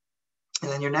 And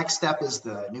then your next step is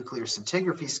the nuclear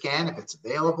scintigraphy scan if it's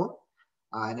available.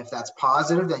 And if that's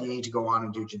positive, then you need to go on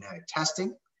and do genetic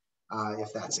testing.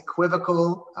 If that's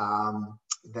equivocal,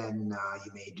 then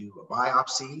you may do a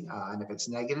biopsy. And if it's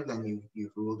negative, then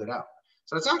you've ruled it out.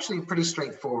 So it's actually pretty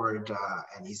straightforward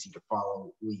and easy to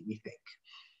follow, we think.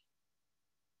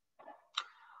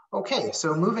 Okay,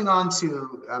 so moving on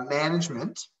to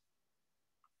management.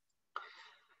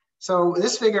 So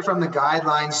this figure from the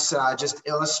guidelines just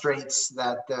illustrates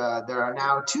that there are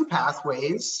now two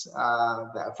pathways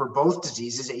for both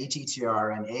diseases,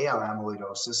 ATTR and AL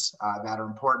amyloidosis, that are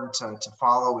important to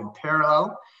follow in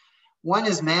parallel. One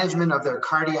is management of their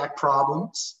cardiac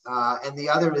problems, and the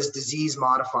other is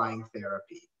disease-modifying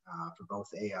therapy for both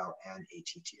AL and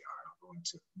ATTR. I'll go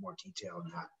into more detail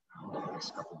on that in the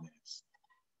next couple of minutes.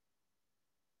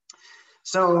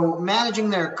 So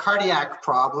managing their cardiac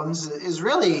problems is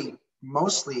really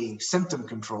mostly symptom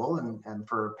control. And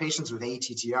for patients with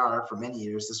ATTR, for many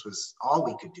years, this was all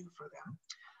we could do for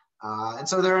them. And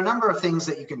so there are a number of things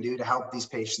that you can do to help these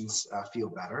patients feel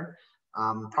better.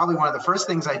 Probably one of the first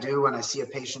things I do when I see a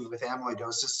patient with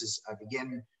amyloidosis is I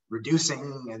begin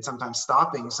reducing and sometimes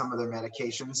stopping some of their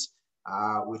medications,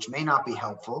 which may not be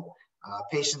helpful.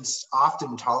 Patients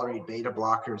often tolerate beta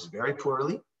blockers very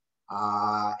poorly.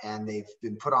 And they've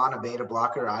been put on a beta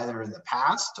blocker either in the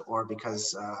past or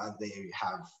because they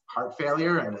have heart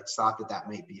failure and it's thought that that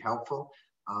may be helpful,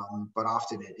 but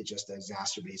often it just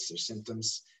exacerbates their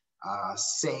symptoms.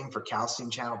 Same for calcium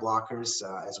channel blockers,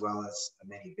 as well as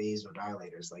many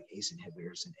vasodilators like ACE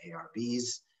inhibitors and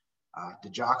ARBs.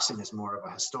 Digoxin is more of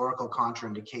a historical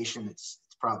contraindication. It's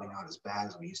probably not as bad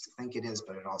as we used to think it is,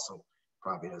 but it also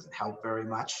probably doesn't help very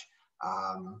much.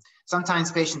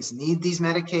 Sometimes patients need these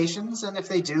medications, and if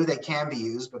they do, they can be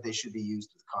used, but they should be used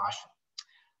with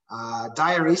caution.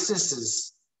 Diuresis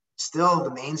is still the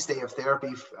mainstay of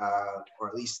therapy, or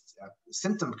at least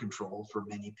symptom control for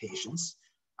many patients.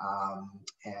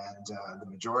 And the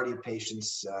majority of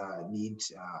patients need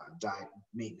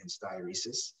maintenance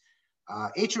diuresis.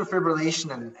 Atrial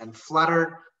fibrillation and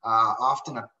flutter,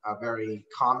 often a very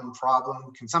common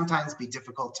problem, can sometimes be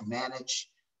difficult to manage.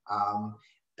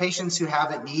 Patients who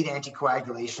have it need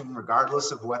anticoagulation,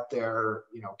 regardless of what their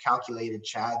calculated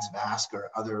CHADS, VASC, or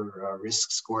other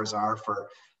risk scores are for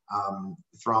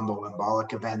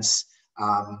thromboembolic events.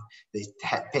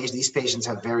 These patients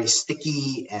have very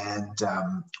sticky and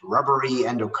rubbery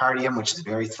endocardium, which is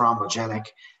very thrombogenic.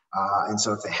 And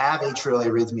so if they have atrial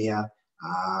arrhythmia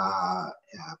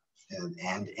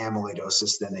and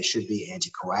amyloidosis, then they should be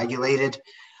anticoagulated.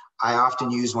 I often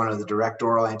use one of the direct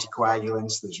oral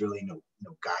anticoagulants. There's really no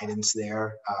guidance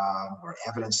there or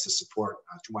evidence to support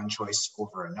one choice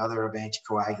over another of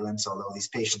anticoagulants, although these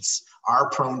patients are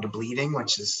prone to bleeding,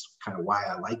 which is kind of why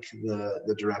I like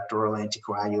the direct oral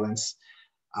anticoagulants.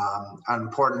 An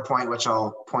important point, which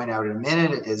I'll point out in a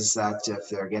minute, is that if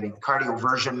they're getting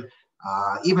cardioversion,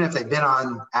 even if they've been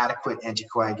on adequate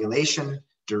anticoagulation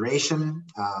duration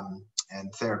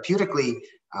and therapeutically,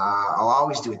 I'll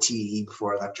always do a TEE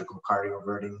before electrical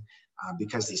cardioverting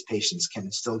because these patients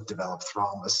can still develop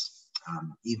thrombus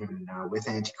even with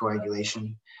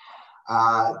anticoagulation.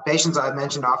 Patients I've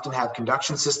mentioned often have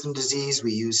conduction system disease.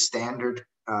 We use standard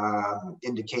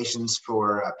indications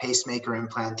for pacemaker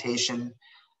implantation.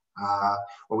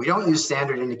 What we don't use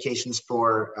standard indications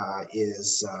for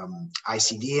is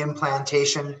ICD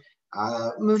implantation.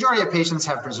 The majority of patients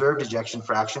have preserved ejection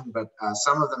fraction, but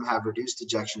some of them have reduced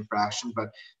ejection fraction, but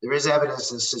there is evidence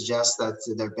to suggest that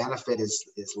their benefit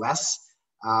is less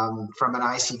from an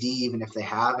ICD, even if they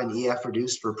have an EF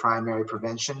reduced for primary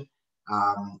prevention.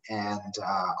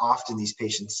 Often these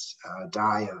patients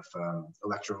die of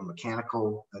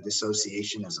electromechanical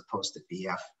dissociation as opposed to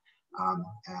BF.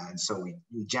 And so we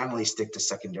generally stick to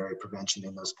secondary prevention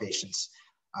in those patients.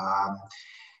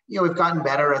 You know, we've gotten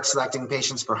better at selecting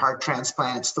patients for heart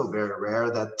transplant. It's still very rare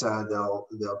that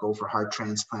they'll go for heart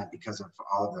transplant because of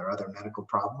all of their other medical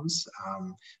problems.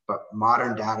 But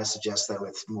modern data suggests that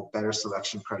with better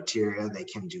selection criteria, they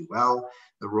can do well.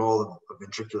 The role of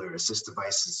ventricular assist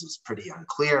devices is pretty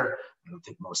unclear. I don't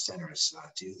think most centers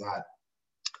do that.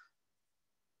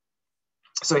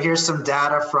 So here's some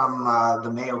data from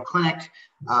the Mayo Clinic,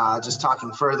 just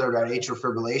talking further about atrial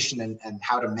fibrillation and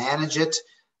how to manage it.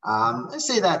 Let's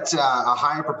say that a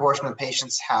higher proportion of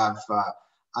patients have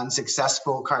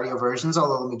unsuccessful cardioversions,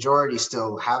 although the majority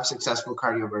still have successful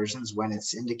cardioversions when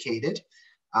it's indicated.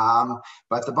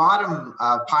 But the bottom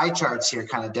pie charts here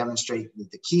kind of demonstrate that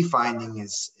the key finding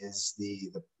is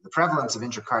the prevalence of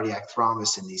intracardiac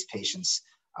thrombus in these patients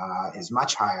is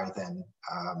much higher than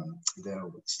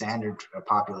the standard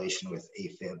population with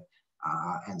AFib.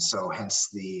 And so hence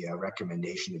the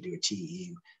recommendation to do a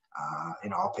TE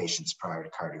in all patients prior to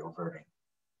cardioverting.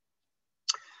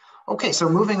 Okay, so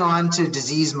moving on to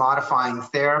disease modifying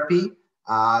therapy.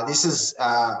 This is,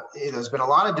 there's been a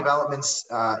lot of developments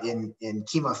in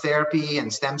chemotherapy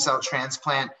and stem cell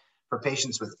transplant for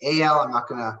patients with AL. I'm not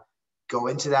gonna go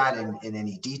into that in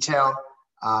any detail,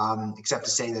 except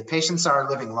to say that patients are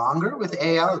living longer with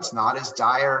AL. It's not as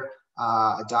dire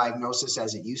a diagnosis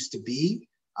as it used to be.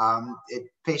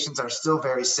 Patients are still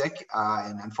very sick,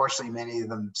 and unfortunately many of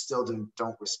them still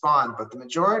don't respond, but the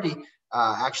majority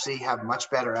actually have much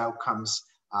better outcomes,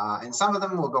 and some of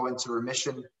them will go into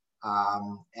remission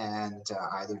and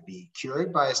either be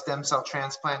cured by a stem cell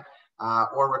transplant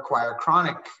or require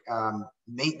chronic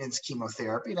maintenance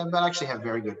chemotherapy that actually have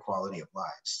very good quality of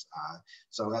lives.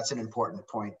 So that's an important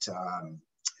point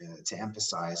to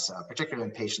emphasize, particularly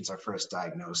when patients are first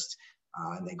diagnosed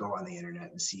and they go on the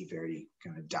internet and see very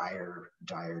kind of dire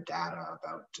data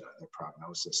about their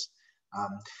prognosis.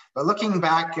 But looking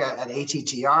back at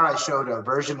ATTR, I showed a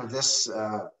version of this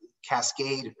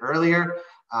cascade earlier,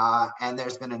 and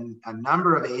there's been a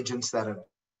number of agents that have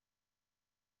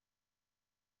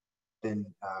been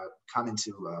come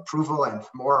into approval, and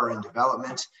more are in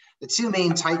development. The two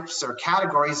main types or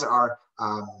categories are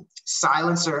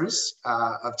silencers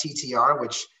of TTR,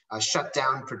 which shut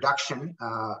down production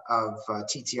of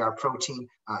TTR protein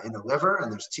in the liver, and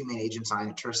there's two main agents,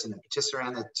 inotersen and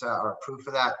patisiran, that are approved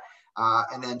for that.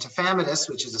 And then tafamidis,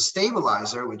 which is a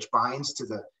stabilizer, which binds to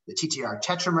the TTR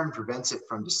tetramer and prevents it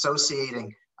from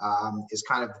dissociating, is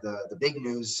kind of the big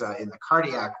news in the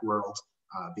cardiac world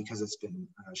because it's been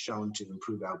shown to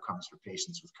improve outcomes for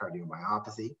patients with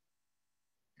cardiomyopathy.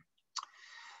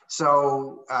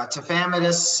 So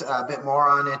tafamidis, a bit more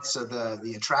on it. So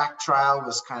the ATTRACT trial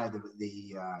was kind of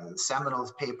the seminal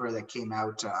paper that came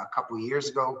out a couple of years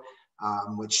ago,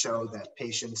 which showed that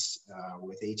patients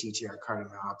with ATTR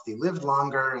cardiomyopathy lived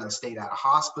longer and stayed out of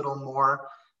hospital more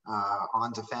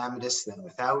on tafamidis than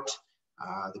without.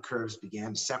 The curves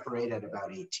began to separate at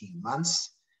about 18 months.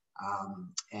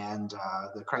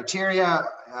 The criteria,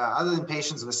 other than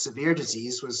patients with severe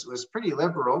disease, was pretty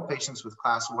liberal. Patients with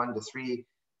class 1 to 3,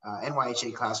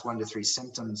 NYHA class 1 to 3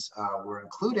 symptoms were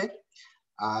included.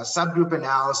 Subgroup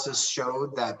analysis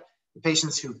showed that the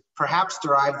patients who perhaps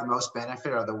derive the most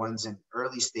benefit are the ones in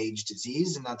early stage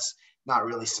disease, and that's not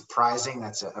really surprising.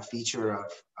 That's a feature of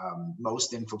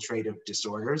most infiltrative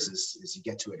disorders, is you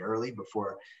get to it early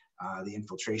before the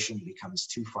infiltration becomes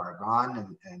too far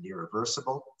gone and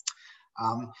irreversible.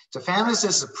 Tafamidis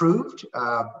is approved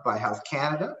by Health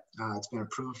Canada. It's been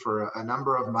approved for a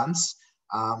number of months.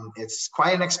 It's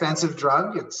quite an expensive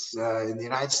drug. It's in the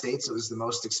United States, it was the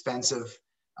most expensive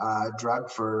drug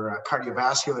for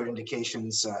cardiovascular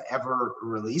indications ever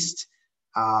released.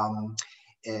 So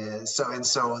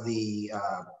the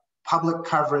public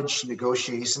coverage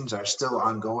negotiations are still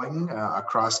ongoing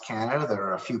across Canada. There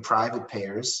are a few private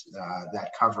payers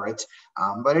that cover it,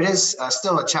 but it is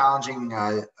still a challenging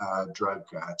drug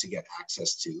to get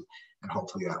access to, and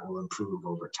hopefully that will improve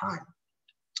over time.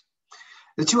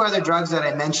 The two other drugs that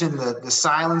I mentioned, the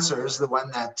silencers, the one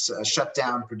that shut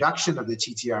down production of the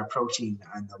TTR protein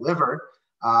in the liver,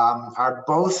 are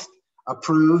both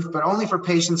approved, but only for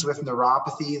patients with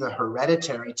neuropathy, the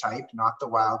hereditary type, not the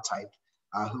wild type,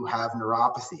 who have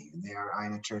neuropathy. And they are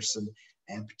inotersen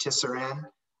and patisiran.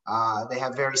 They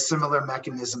have very similar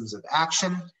mechanisms of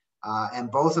action,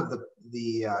 and both of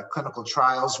the clinical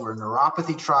trials were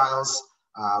neuropathy trials,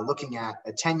 looking at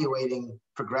attenuating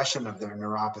progression of their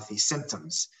neuropathy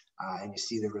symptoms. And you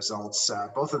see the results,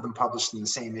 both of them published in the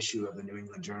same issue of the New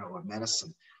England Journal of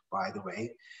Medicine, by the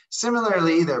way.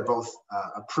 Similarly, they're both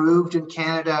approved in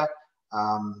Canada.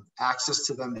 Access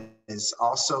to them is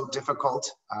also difficult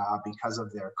because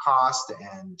of their cost,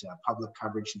 and public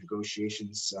coverage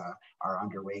negotiations are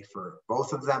underway for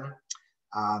both of them.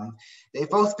 They've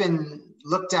both been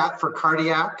looked at for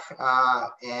cardiac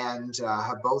and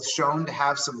have both shown to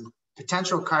have some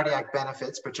potential cardiac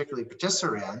benefits, particularly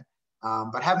patisiran,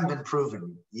 but haven't been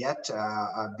proven yet,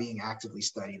 being actively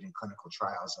studied in clinical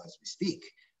trials as we speak.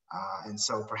 And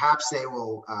so perhaps they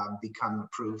will become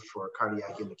approved for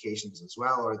cardiac indications as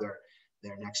well, or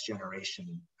their next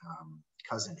generation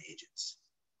cousin agents.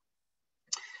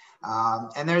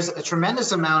 And there's a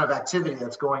tremendous amount of activity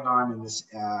that's going on in this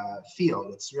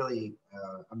field. It's really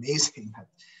amazing that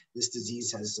this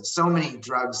disease has so many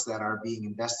drugs that are being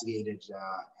investigated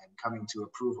and coming to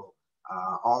approval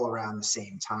all around the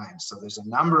same time. So there's a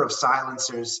number of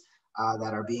silencers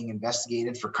that are being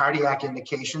investigated for cardiac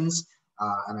indications,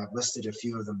 and I've listed a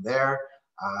few of them there.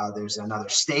 There's another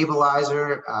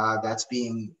stabilizer that's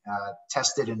being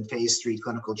tested in phase 3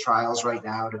 clinical trials right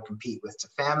now to compete with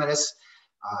tafamidis.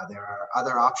 There are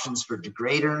other options for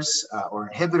degraders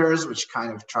or inhibitors, which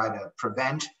kind of try to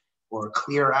prevent or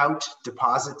clear out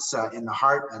deposits in the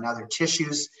heart and other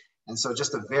tissues. And so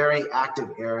just a very active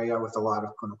area with a lot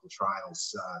of clinical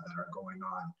trials that are going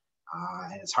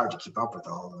on. And it's hard to keep up with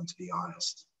all of them, to be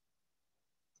honest.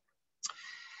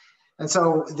 And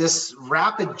so this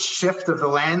rapid shift of the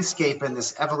landscape and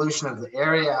this evolution of the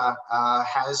area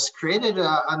has created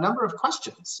a number of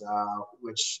questions,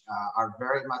 which are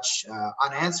very much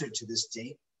unanswered to this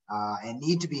date and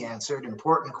need to be answered,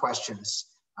 important questions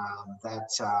that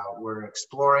we're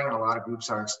exploring and a lot of groups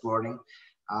are exploring.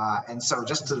 And so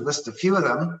just to list a few of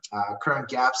them, current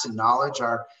gaps in knowledge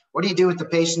are, what do you do with the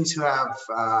patients who have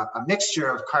a mixture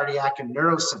of cardiac and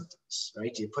neuro symptoms,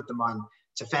 right? Do you put them on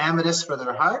tafamidis for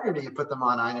their heart, or do you put them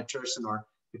on inotersen or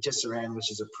patisiran,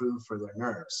 which is approved for their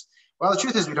nerves? Well, the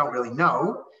truth is we don't really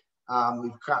know.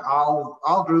 We've got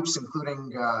all groups, including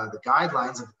the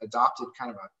guidelines, have adopted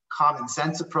kind of a common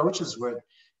sense approach, is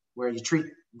where you treat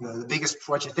the biggest,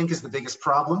 what you think is the biggest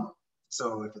problem.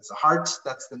 So if it's the heart,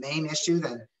 that's the main issue,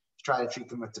 then try to treat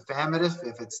them with tafamidis.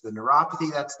 If it's the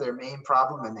neuropathy, that's their main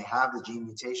problem, and they have the gene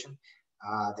mutation,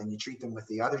 then you treat them with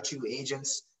the other two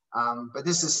agents. But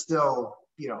this is still,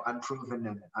 unproven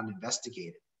and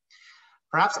uninvestigated.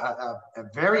 Perhaps a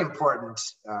very important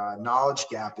knowledge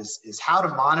gap is how to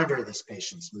monitor these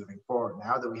patients moving forward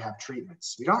now that we have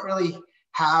treatments. We don't really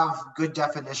have good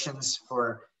definitions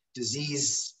for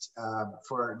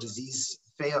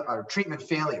treatment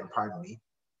failure,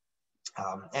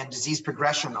 and disease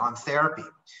progression on therapy.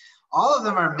 All of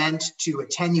them are meant to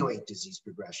attenuate disease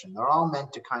progression. They're all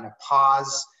meant to kind of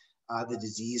pause the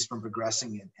disease from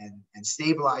progressing and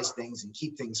stabilize things and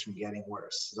keep things from getting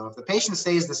worse. So if the patient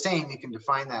stays the same, you can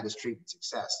define that as treatment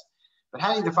success. But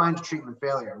how do you define treatment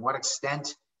failure, and what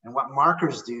extent and what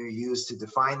markers do you use to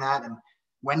define that, and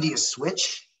when do you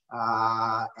switch?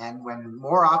 And when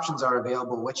more options are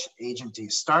available, which agent do you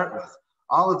start with?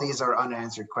 All of these are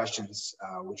unanswered questions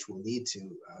which we'll need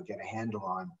to get a handle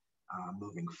on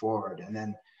moving forward. And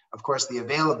then, of course, the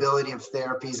availability of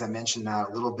therapies, I mentioned that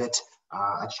a little bit,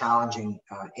 a challenging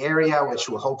area, which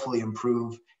will hopefully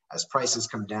improve as prices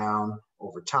come down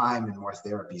over time and more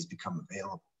therapies become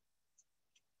available.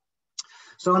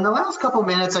 So in the last couple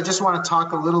minutes, I just want to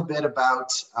talk a little bit about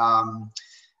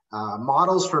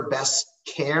models for best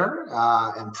care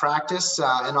and practice,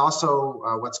 and also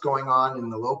what's going on in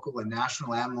the local and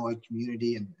national amyloid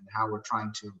community, and how we're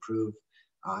trying to improve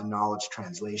knowledge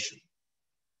translation.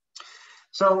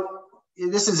 So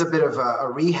this is a bit of a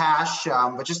rehash,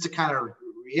 but just to kind of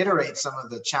reiterate some of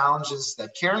the challenges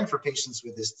that caring for patients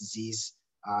with this disease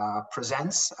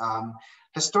presents.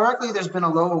 Historically, there's been a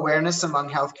low awareness among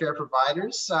healthcare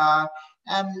providers,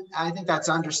 and I think that's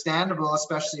understandable,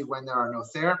 especially when there are no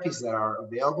therapies that are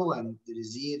available and the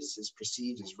disease is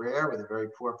perceived as rare with a very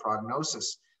poor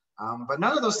prognosis. But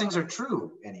none of those things are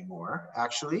true anymore,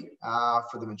 actually,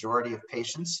 for the majority of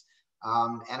patients.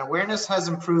 And awareness has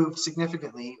improved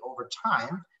significantly over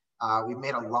time, We've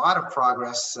made a lot of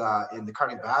progress in the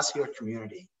cardiovascular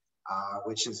community,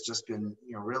 which has just been,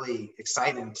 really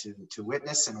exciting to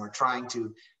witness. And we're trying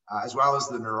to, as well as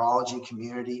the neurology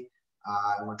community,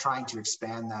 and we're trying to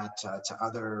expand that to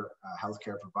other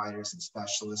healthcare providers and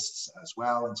specialists as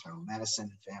well, internal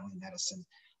medicine, family medicine.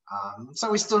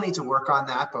 So we still need to work on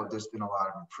that, but there's been a lot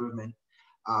of improvement.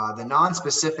 The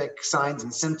non-specific signs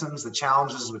and symptoms, the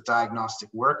challenges with diagnostic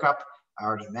workup, I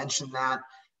already mentioned that.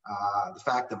 The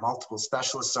fact that multiple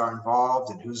specialists are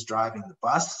involved and who's driving the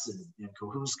bus and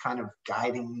who's kind of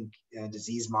guiding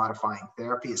disease-modifying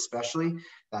therapy especially,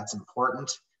 that's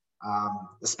important.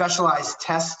 The specialized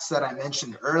tests that I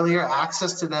mentioned earlier,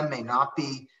 access to them may not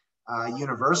be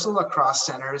universal across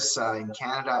centers in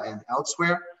Canada and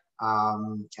elsewhere.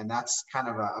 And that's kind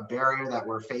of a barrier that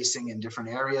we're facing in different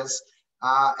areas.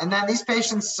 And then these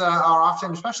patients are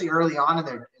often, especially early on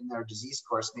in their disease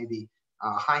course, maybe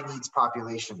high needs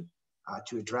population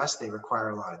to address. They require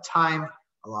a lot of time,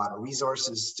 a lot of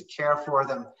resources to care for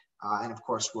them. And of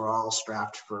course, we're all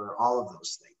strapped for all of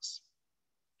those things.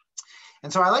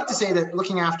 And so I like to say that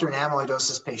looking after an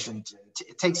amyloidosis patient,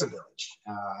 it takes a village,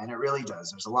 and it really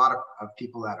does. There's a lot of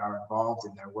people that are involved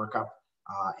in their workup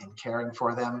in caring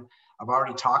for them. I've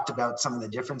already talked about some of the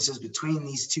differences between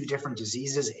these two different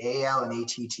diseases, AL and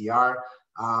ATTR.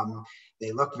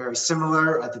 They look very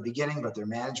similar at the beginning, but their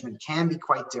management can be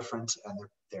quite different, and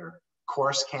their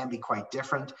course can be quite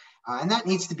different. And that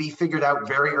needs to be figured out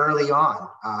very early on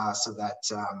so that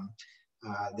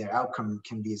their outcome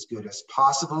can be as good as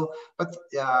possible. But,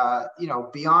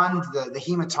 beyond the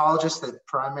hematologist that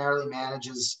primarily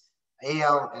manages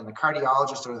AL and the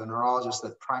cardiologist or the neurologist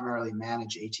that primarily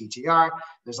manage ATTR,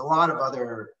 there's a lot of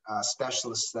other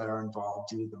specialists that are involved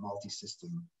due to the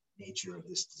multi-system nature of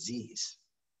this disease.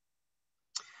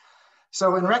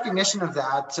 So in recognition of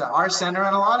that, our center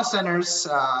and a lot of centers,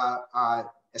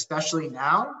 especially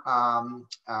now,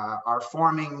 are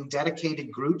forming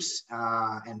dedicated groups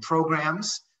and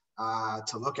programs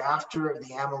to look after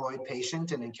the amyloid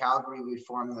patient. And in Calgary, we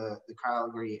formed the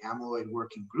Calgary Amyloid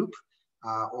Working Group,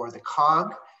 or the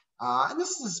COG. And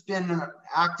this has been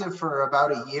active for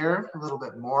about a year, a little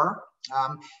bit more.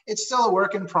 It's still a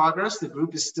work in progress. The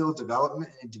group is still developing.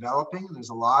 There's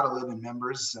a lot of living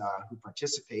members who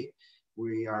participate.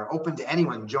 We are open to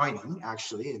anyone joining,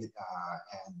 actually, and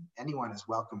anyone is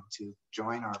welcome to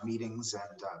join our meetings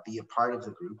and be a part of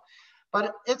the group.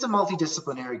 But it's a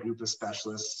multidisciplinary group of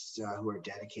specialists who are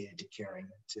dedicated to caring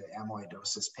to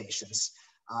amyloidosis patients.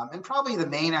 And probably the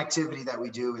main activity that we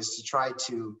do is to try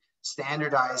to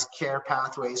standardize care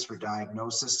pathways for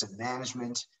diagnosis and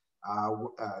management,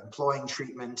 employing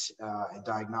treatment and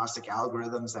diagnostic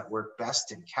algorithms that work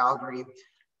best in Calgary,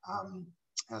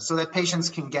 so that patients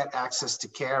can get access to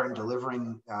care and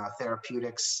delivering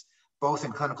therapeutics, both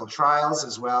in clinical trials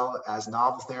as well as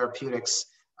novel therapeutics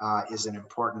is an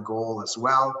important goal as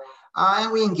well.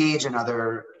 And we engage in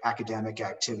other academic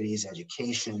activities,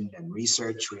 education and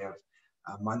research. We have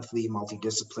monthly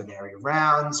multidisciplinary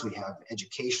rounds. We have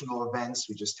educational events.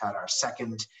 We just had our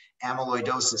second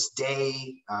Amyloidosis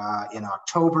Day in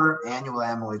October, annual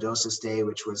Amyloidosis Day,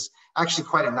 which was actually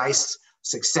quite a nice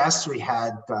success. We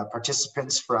had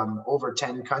participants from over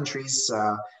 10 countries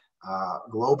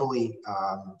globally,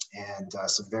 and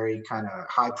some very kind of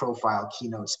high profile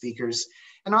keynote speakers.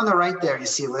 And on the right there, you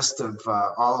see a list of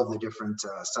all of the different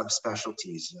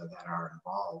subspecialties that are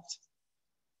involved.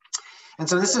 And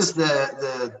so this is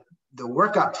the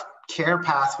workup care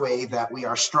pathway that we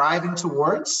are striving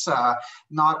towards.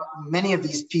 Not many of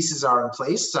these pieces are in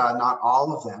place, not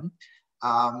all of them.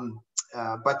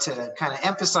 But to kind of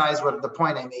emphasize what the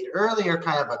point I made earlier,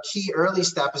 kind of a key early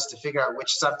step is to figure out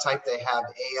which subtype they have,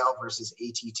 AL versus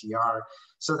ATTR,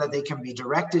 so that they can be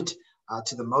directed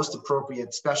to the most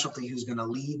appropriate specialty who's going to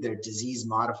lead their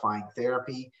disease-modifying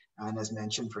therapy. And as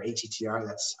mentioned, for ATTR,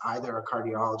 that's either a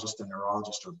cardiologist, a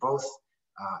neurologist, or both.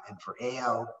 And for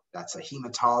AL, that's a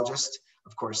hematologist.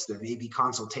 Of course, there may be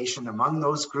consultation among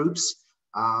those groups.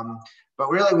 But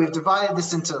really, we've divided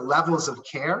this into levels of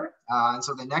care. And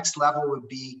so the next level would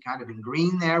be kind of in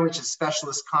green there, which is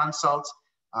specialist consult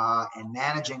and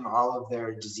managing all of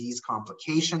their disease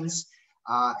complications.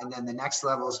 And then the next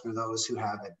level is for those who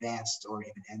have advanced or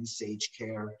even end-stage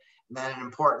care. And then an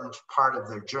important part of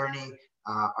their journey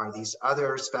are these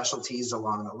other specialties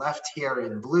along the left here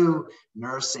in blue: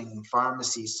 nursing,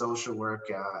 pharmacy, social work,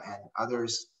 and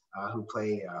others who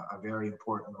play a very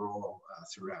important role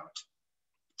throughout.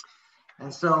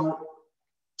 And so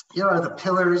here are the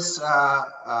pillars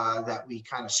that we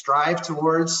kind of strive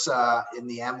towards in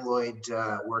the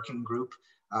amyloid working group.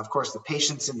 Of course, the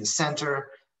patient's in the center.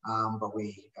 but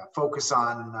we focus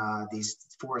on these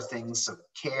 4 things of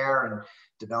care and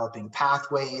developing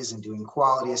pathways and doing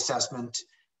quality assessment,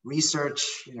 research,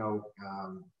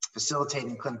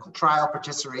 facilitating clinical trial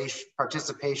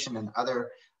participation and other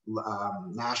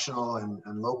national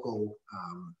and local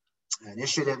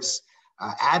initiatives.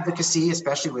 Advocacy,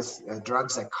 especially with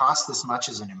drugs that cost this much,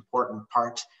 is an important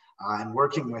part, and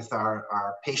working with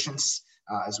our patients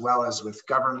as well as with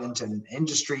government and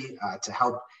industry to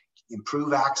help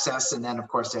improve access, and then of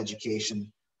course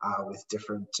education with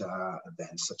different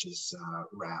events such as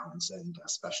rounds and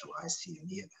specialized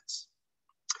CME events.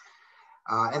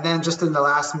 And then just in the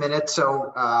last minute,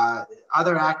 so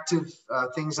other active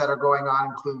things that are going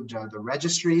on include the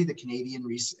registry, the Canadian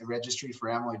Registry for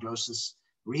Amyloidosis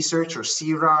Research, or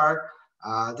CRAR.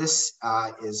 This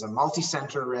is a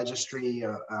multi-center registry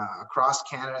across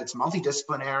Canada. It's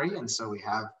multidisciplinary, and so we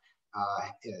have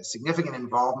significant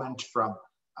involvement from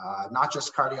not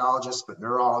just cardiologists, but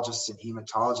neurologists and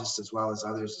hematologists, as well as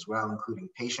others as well, including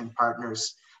patient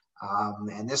partners.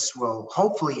 And this will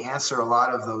hopefully answer a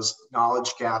lot of those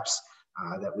knowledge gaps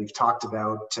that we've talked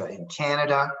about in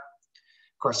Canada.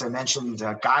 Of course, I mentioned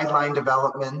guideline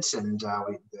development, and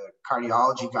the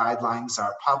cardiology guidelines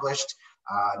are published.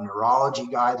 Neurology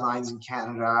guidelines in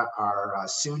Canada are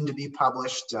soon to be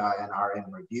published and are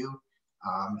in review.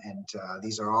 And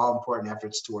these are all important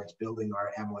efforts towards building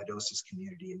our amyloidosis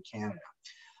community in Canada.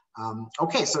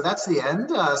 Okay, so that's the end.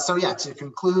 So yeah, to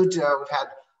conclude, we've had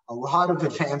a lot of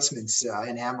advancements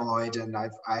in amyloid, and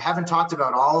I haven't talked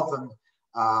about all of them,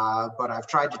 but I've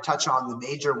tried to touch on the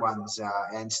major ones,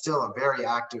 and still a very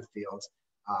active field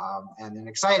and an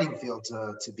exciting field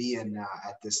to be in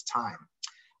at this time.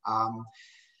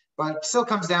 But it still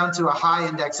comes down to a high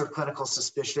index of clinical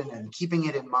suspicion, and keeping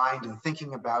it in mind and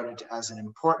thinking about it as an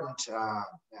important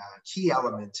key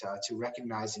element to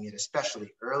recognizing it,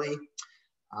 especially early.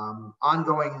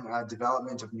 Ongoing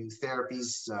development of new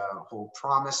therapies hold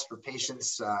promise for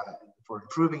patients for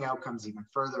improving outcomes even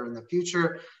further in the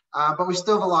future, but we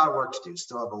still have a lot of work to do,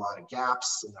 still have a lot of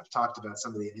gaps, and I've talked about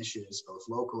some of the initiatives both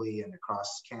locally and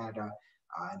across Canada,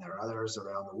 and there are others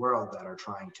around the world that are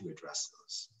trying to address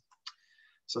those.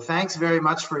 So thanks very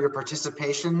much for your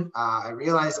participation. I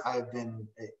realize I've been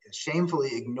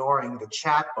shamefully ignoring the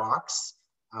chat box,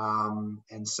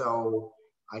 and so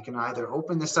I can either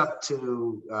open this up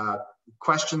to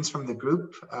questions from the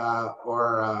group,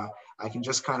 or I can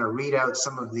just kind of read out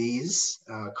some of these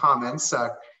comments.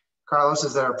 Carlos,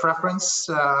 is there a preference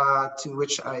to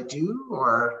which I do,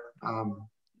 or? No,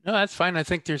 that's fine. I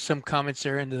think there's some comments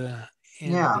there in the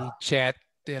chat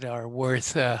that are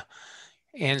worth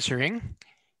answering.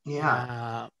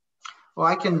 Yeah. Well,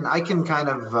 I can kind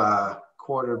of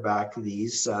quarterback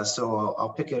these, so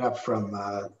I'll pick it up from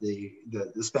the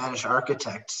Spanish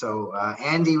architect. So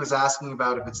Andy was asking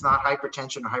about, if it's not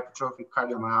hypertension or hypertrophic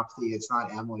cardiomyopathy, it's not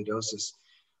amyloidosis,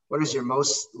 what is your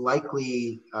most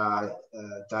likely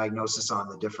diagnosis on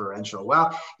the differential?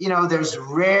 Well, there's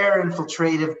rare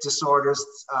infiltrative disorders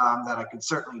that I could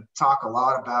certainly talk a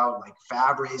lot about, like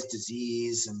Fabry's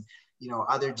disease and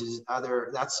other,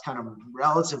 that's kind of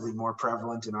relatively more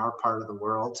prevalent in our part of the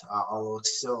world, although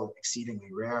it's still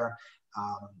exceedingly rare,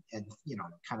 and,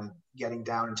 kind of getting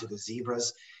down into the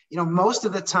zebras. Most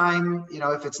of the time,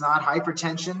 if it's not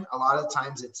hypertension, a lot of the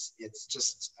times it's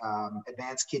just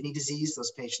advanced kidney disease.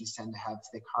 Those patients tend to have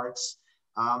thick hearts.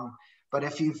 But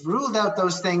if you've ruled out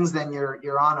those things, then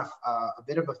you're on a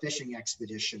bit of a fishing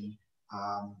expedition.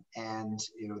 And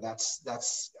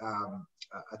that's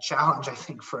a challenge, I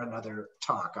think, for another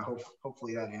talk.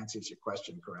 Hopefully that answers your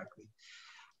question correctly.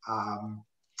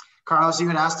 Carlos, you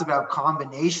had asked about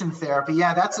combination therapy.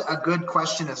 Yeah, that's a good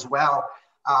question as well.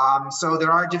 So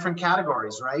there are different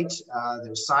categories, right?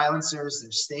 There's silencers,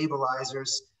 there's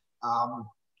stabilizers.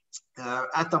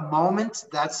 At the moment,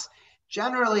 that's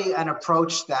generally an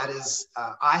approach that is,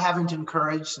 I haven't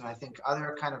encouraged, and I think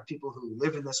other kind of people who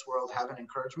live in this world haven't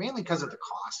encouraged, mainly because of the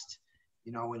cost.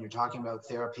 When you're talking about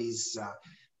therapies,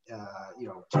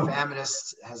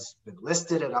 tafamidis has been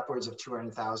listed at upwards of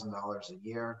 $200,000 a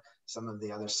year. Some of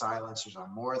the other silencers are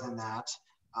more than that.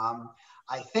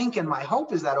 I think, and my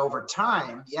hope is that over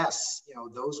time, yes,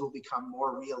 those will become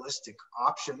more realistic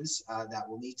options that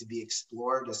will need to be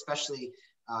explored, especially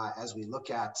as we look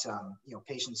at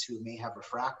patients who may have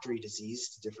refractory disease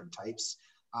to different types.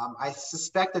 I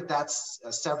suspect that that's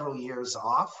several years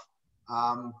off,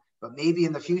 but maybe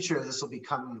in the future this will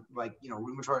become like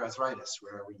rheumatoid arthritis,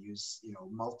 where we use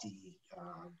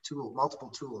multiple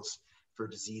tools for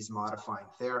disease modifying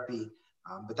therapy.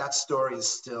 But that story is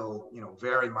still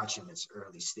very much in its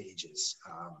early stages.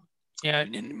 Yeah,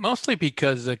 and mostly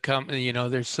because there's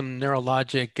some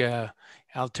neurologic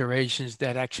alterations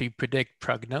that actually predict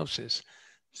prognosis.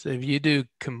 So if you do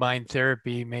combined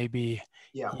therapy, maybe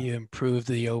Yeah. you improve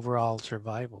the overall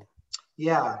survival.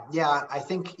 Yeah, yeah, I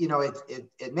think,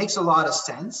 it makes a lot of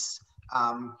sense.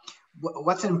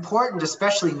 What's important,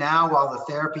 especially now while the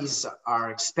therapies are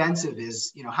expensive,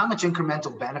 is, how much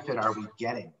incremental benefit are we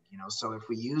getting? So if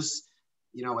we use,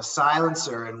 a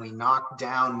silencer and we knock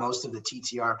down most of the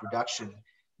TTR production,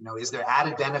 is there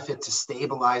added benefit to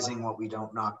stabilizing what we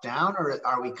don't knock down, or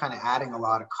are we kind of adding a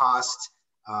lot of cost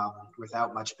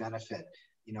without much benefit?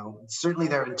 Certainly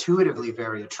they're intuitively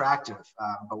very attractive,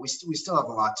 but we still have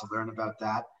a lot to learn about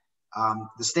that.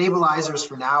 The stabilizers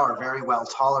for now are very well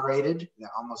tolerated.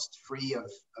 They're almost free of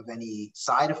any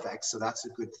side effects, so that's a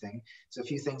good thing. So a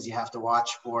few things you have to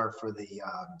watch for the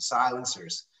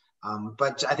silencers.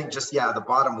 But I think just, the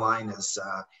bottom line is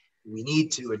we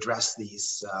need to address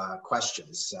these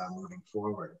questions moving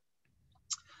forward.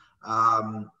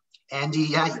 Andy,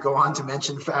 you go on to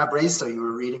mention Fabry, so you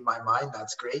were reading my mind.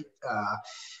 That's great.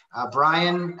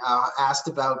 Brian asked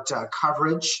about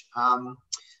coverage. Blue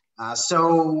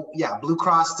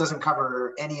Cross doesn't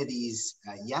cover any of these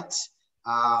yet.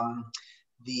 All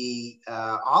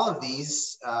of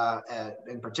these,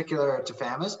 in particular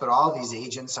tafamidis, but all of these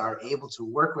agents are able to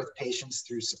work with patients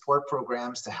through support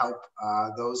programs to help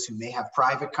those who may have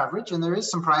private coverage, and there is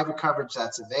some private coverage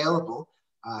that's available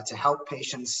to help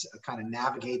patients kind of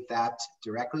navigate that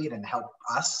directly and help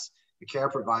us, the care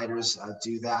providers,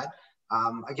 do that.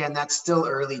 Again, that's still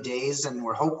early days, and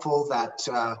we're hopeful that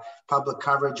public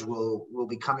coverage will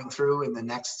be coming through in the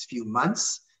next few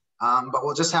months, but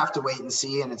we'll just have to wait and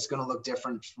see, and it's going to look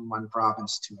different from one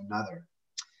province to another.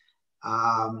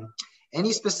 I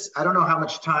don't know how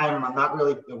much time.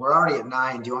 We're already at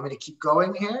 9. Do you want me to keep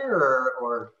going here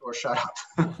or shut up?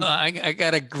 Well, I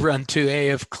got to run to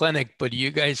AF clinic, but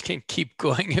you guys can keep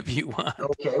going if you want.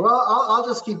 Okay, well, I'll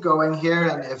just keep going here.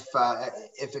 And if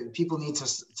people need to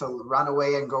run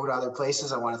away and go to other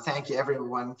places, I want to thank you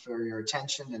everyone for your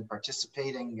attention and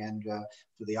participating and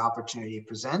for the opportunity to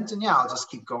present. And I'll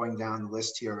just keep going down the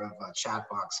list here of chat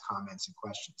box comments and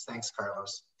questions. Thanks,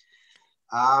 Carlos.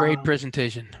 Great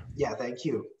presentation. Yeah, thank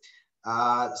you.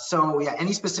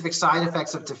 Any specific side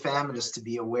effects of tafamidis to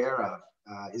be aware of?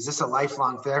 Is this a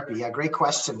lifelong therapy? Yeah, great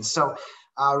question. So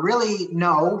really,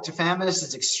 no, tafamidis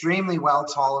is extremely well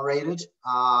tolerated.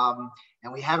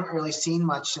 And we haven't really seen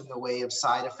much in the way of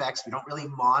side effects. We don't really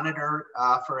monitor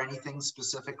for anything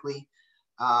specifically.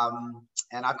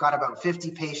 And I've got about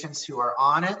 50 patients who are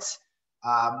on it.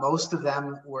 Most of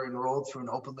them were enrolled through an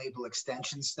open label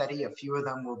extension study. A few of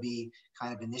them will be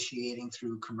kind of initiating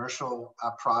through commercial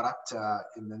product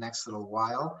in the next little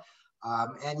while.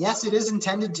 And yes, it is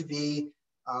intended to be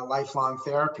lifelong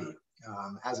therapy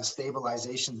as a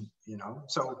stabilization,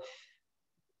 so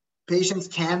patients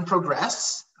can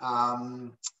progress.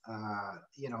 Most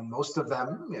of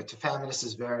them, tafamidis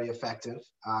is very effective.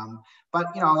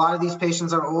 But, a lot of these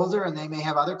patients are older and they may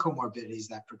have other comorbidities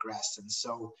that progress. And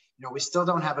so, we still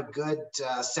don't have a good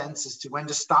sense as to when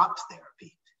to stop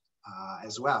therapy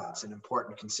as well. It's an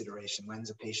important consideration. When's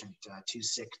a patient too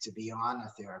sick to be on a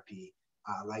therapy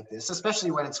like this,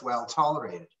 especially when it's well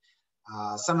tolerated.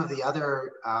 Some of the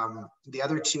other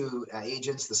two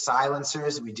agents, the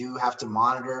silencers, we do have to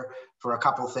monitor for a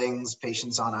couple things.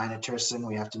 Patients on inotersen,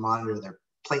 we have to monitor their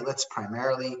platelets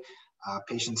primarily.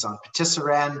 Patients on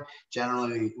patisiran,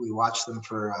 generally we watch them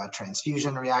for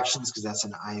transfusion reactions because that's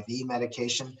an IV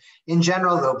medication. In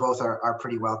general, though, both are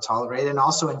pretty well tolerated and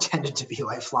also intended to be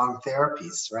lifelong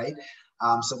therapies, right?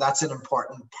 So that's an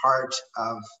important part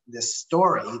of this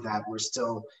story that we're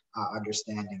still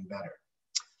understanding better.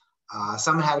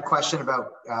 Someone had a question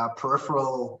about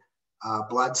peripheral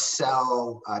blood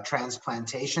cell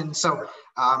transplantation. So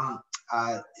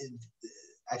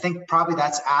I think probably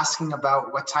that's asking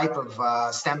about what type of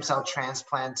stem cell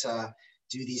transplant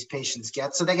do these patients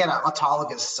get. So they get an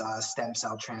autologous stem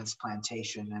cell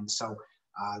transplantation. And so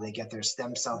they get their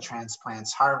stem cell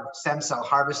transplants, stem cell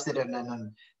harvested, and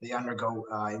then they undergo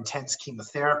intense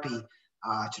chemotherapy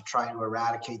to try to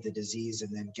eradicate the disease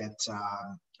and then get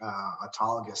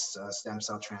autologous stem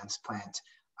cell transplant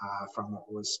from what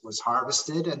was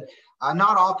harvested. And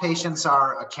not all patients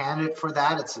are a candidate for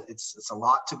that. It's a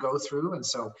lot to go through. And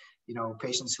so,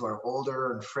 patients who are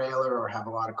older and frailer or have a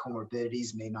lot of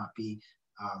comorbidities may not be,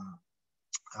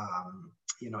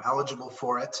 eligible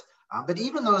for it. But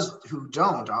even those who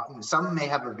don't, some may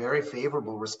have a very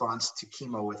favorable response to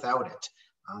chemo without it.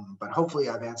 But hopefully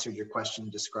I've answered your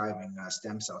question describing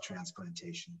stem cell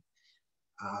transplantation.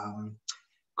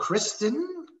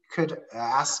 Kristen could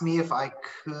ask me if I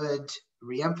could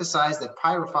reemphasize that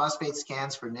pyrophosphate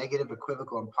scans for negative,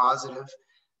 equivocal, and positive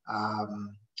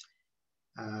um,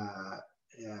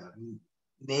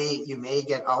 you may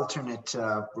get alternate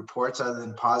reports other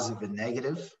than positive and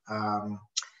negative.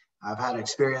 I've had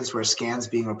experience where scans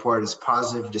being reported as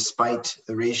positive despite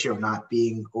the ratio not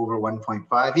being over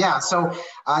 1.5. Yeah, so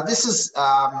this is,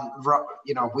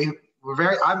 you know,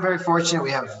 I'm very fortunate. We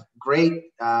have great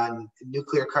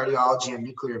nuclear cardiology and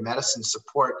nuclear medicine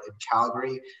support in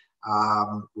Calgary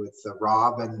with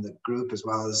Rob and the group, as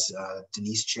well as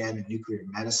Denise Chen in nuclear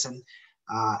medicine.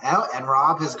 And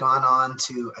Rob has gone on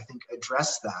to, I think,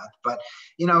 address that. But,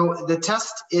 you know, the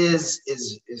test is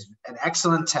an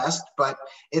excellent test, but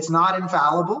it's not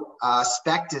infallible.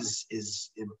 SPECT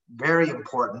is very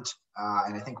important.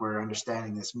 And I think we're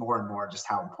understanding this more and more, just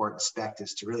how important SPECT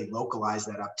is to really localize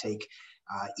that uptake.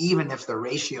 Even if the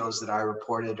ratios that I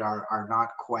reported are not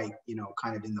quite, you know,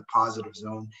 kind of in the positive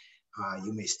zone,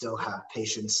 you may still have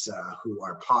patients who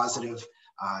are positive.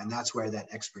 And that's where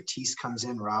that expertise comes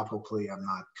in. Rob, hopefully I'm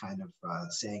not kind of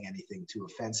saying anything too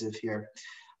offensive here.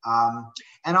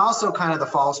 And also kind of the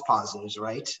false positives,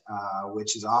 right?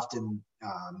 Which is often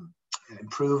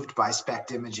improved by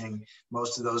SPECT imaging.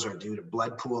 Most of those are due to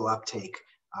blood pool uptake.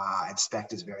 And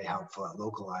SPECT is very helpful at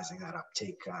localizing that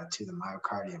uptake to the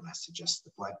myocardium as to just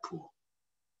the blood pool.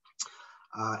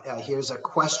 Here's a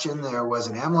question. There was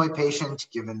an amyloid patient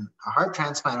given a heart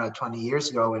transplant about 20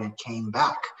 years ago and it came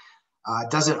back.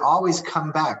 Does it always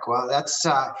come back? Well, that's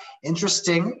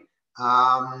interesting.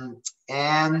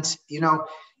 And, you know,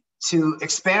 to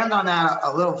expand on that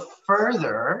a little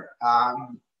further,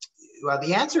 well,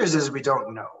 the answer is we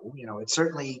don't know. You know, it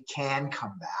certainly can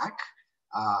come back,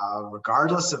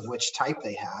 regardless of which type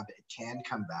they have, it can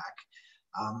come back.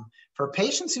 For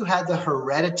patients who had the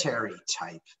hereditary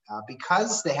type,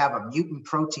 because they have a mutant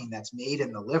protein that's made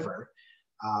in the liver,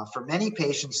 for many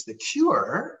patients, the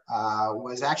cure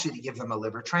was actually to give them a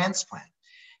liver transplant.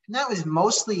 And that was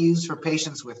mostly used for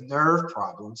patients with nerve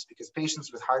problems, because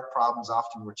patients with heart problems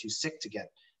often were too sick to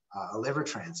get a liver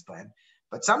transplant.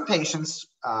 But some patients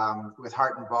with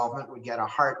heart involvement would get a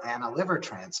heart and a liver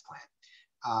transplant.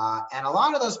 And a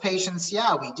lot of those patients,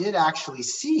 yeah, we did actually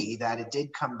see that it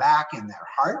did come back in their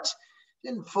heart.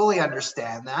 Didn't fully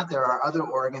understand that. There are other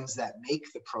organs that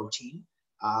make the protein.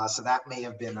 So that may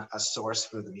have been a source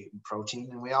for the mutant protein.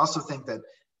 And we also think that,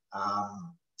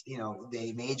 you know,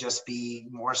 they may just be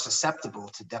more susceptible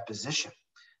to deposition.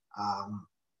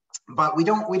 But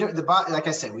like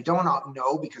I said, we don't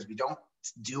know because we don't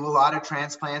do a lot of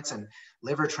transplants, and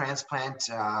liver transplant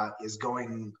is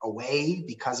going away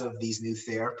because of these new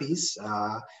therapies,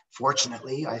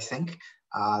 fortunately, I think,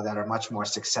 that are much more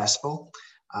successful.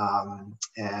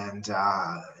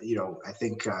 You know, I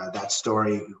think that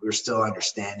story, we're still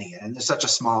understanding it. And there's such a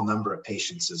small number of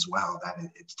patients as well that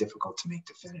it's difficult to make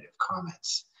definitive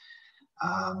comments.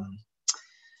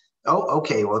 Oh,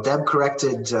 okay. Well, Deb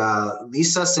corrected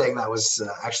Lisa, saying that was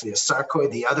actually a sarcoid,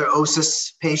 the other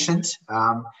osis patient.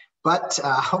 But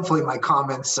hopefully my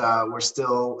comments were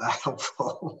still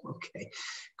helpful. Okay.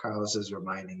 Carlos is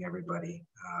reminding everybody.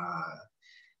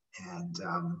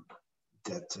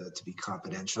 That to be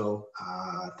confidential.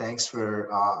 Thanks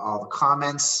for all the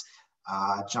comments.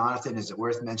 Jonathan, is it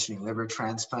worth mentioning liver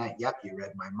transplant? Yep, you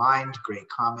read my mind. Great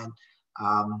comment.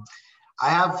 I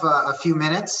have a few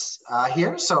minutes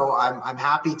here, so I'm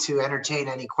happy to entertain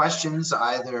any questions,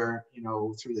 either, you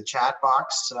know, through the chat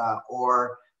box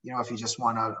or, you know, if you just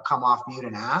want to come off mute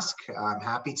and ask, I'm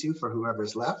happy to, for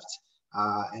whoever's left.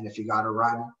 And if you got to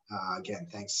run, again,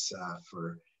 thanks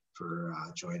for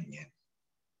joining in.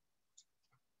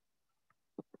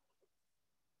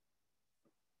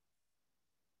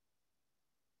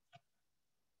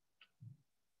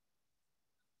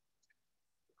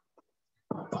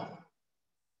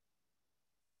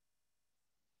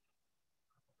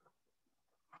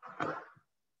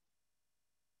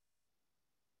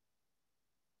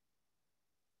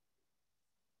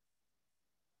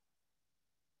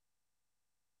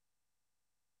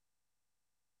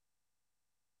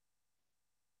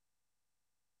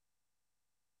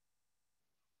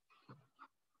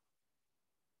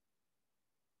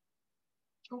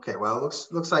 Okay, well,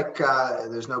 looks like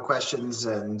there's no questions,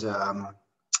 and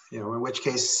you know, in which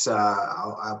case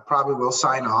I probably will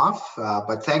sign off.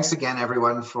 But thanks again,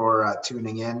 everyone, for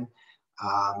tuning in,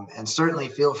 and certainly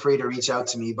feel free to reach out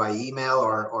to me by email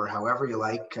or however you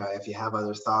like if you have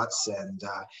other thoughts. And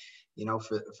you know,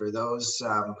 for those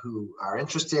who are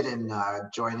interested in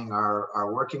joining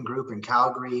our working group in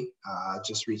Calgary,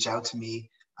 just reach out to me.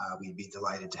 We'd be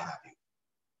delighted to have you.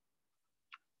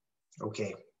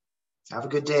 Okay. Have a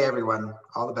good day, everyone.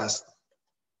 All the best.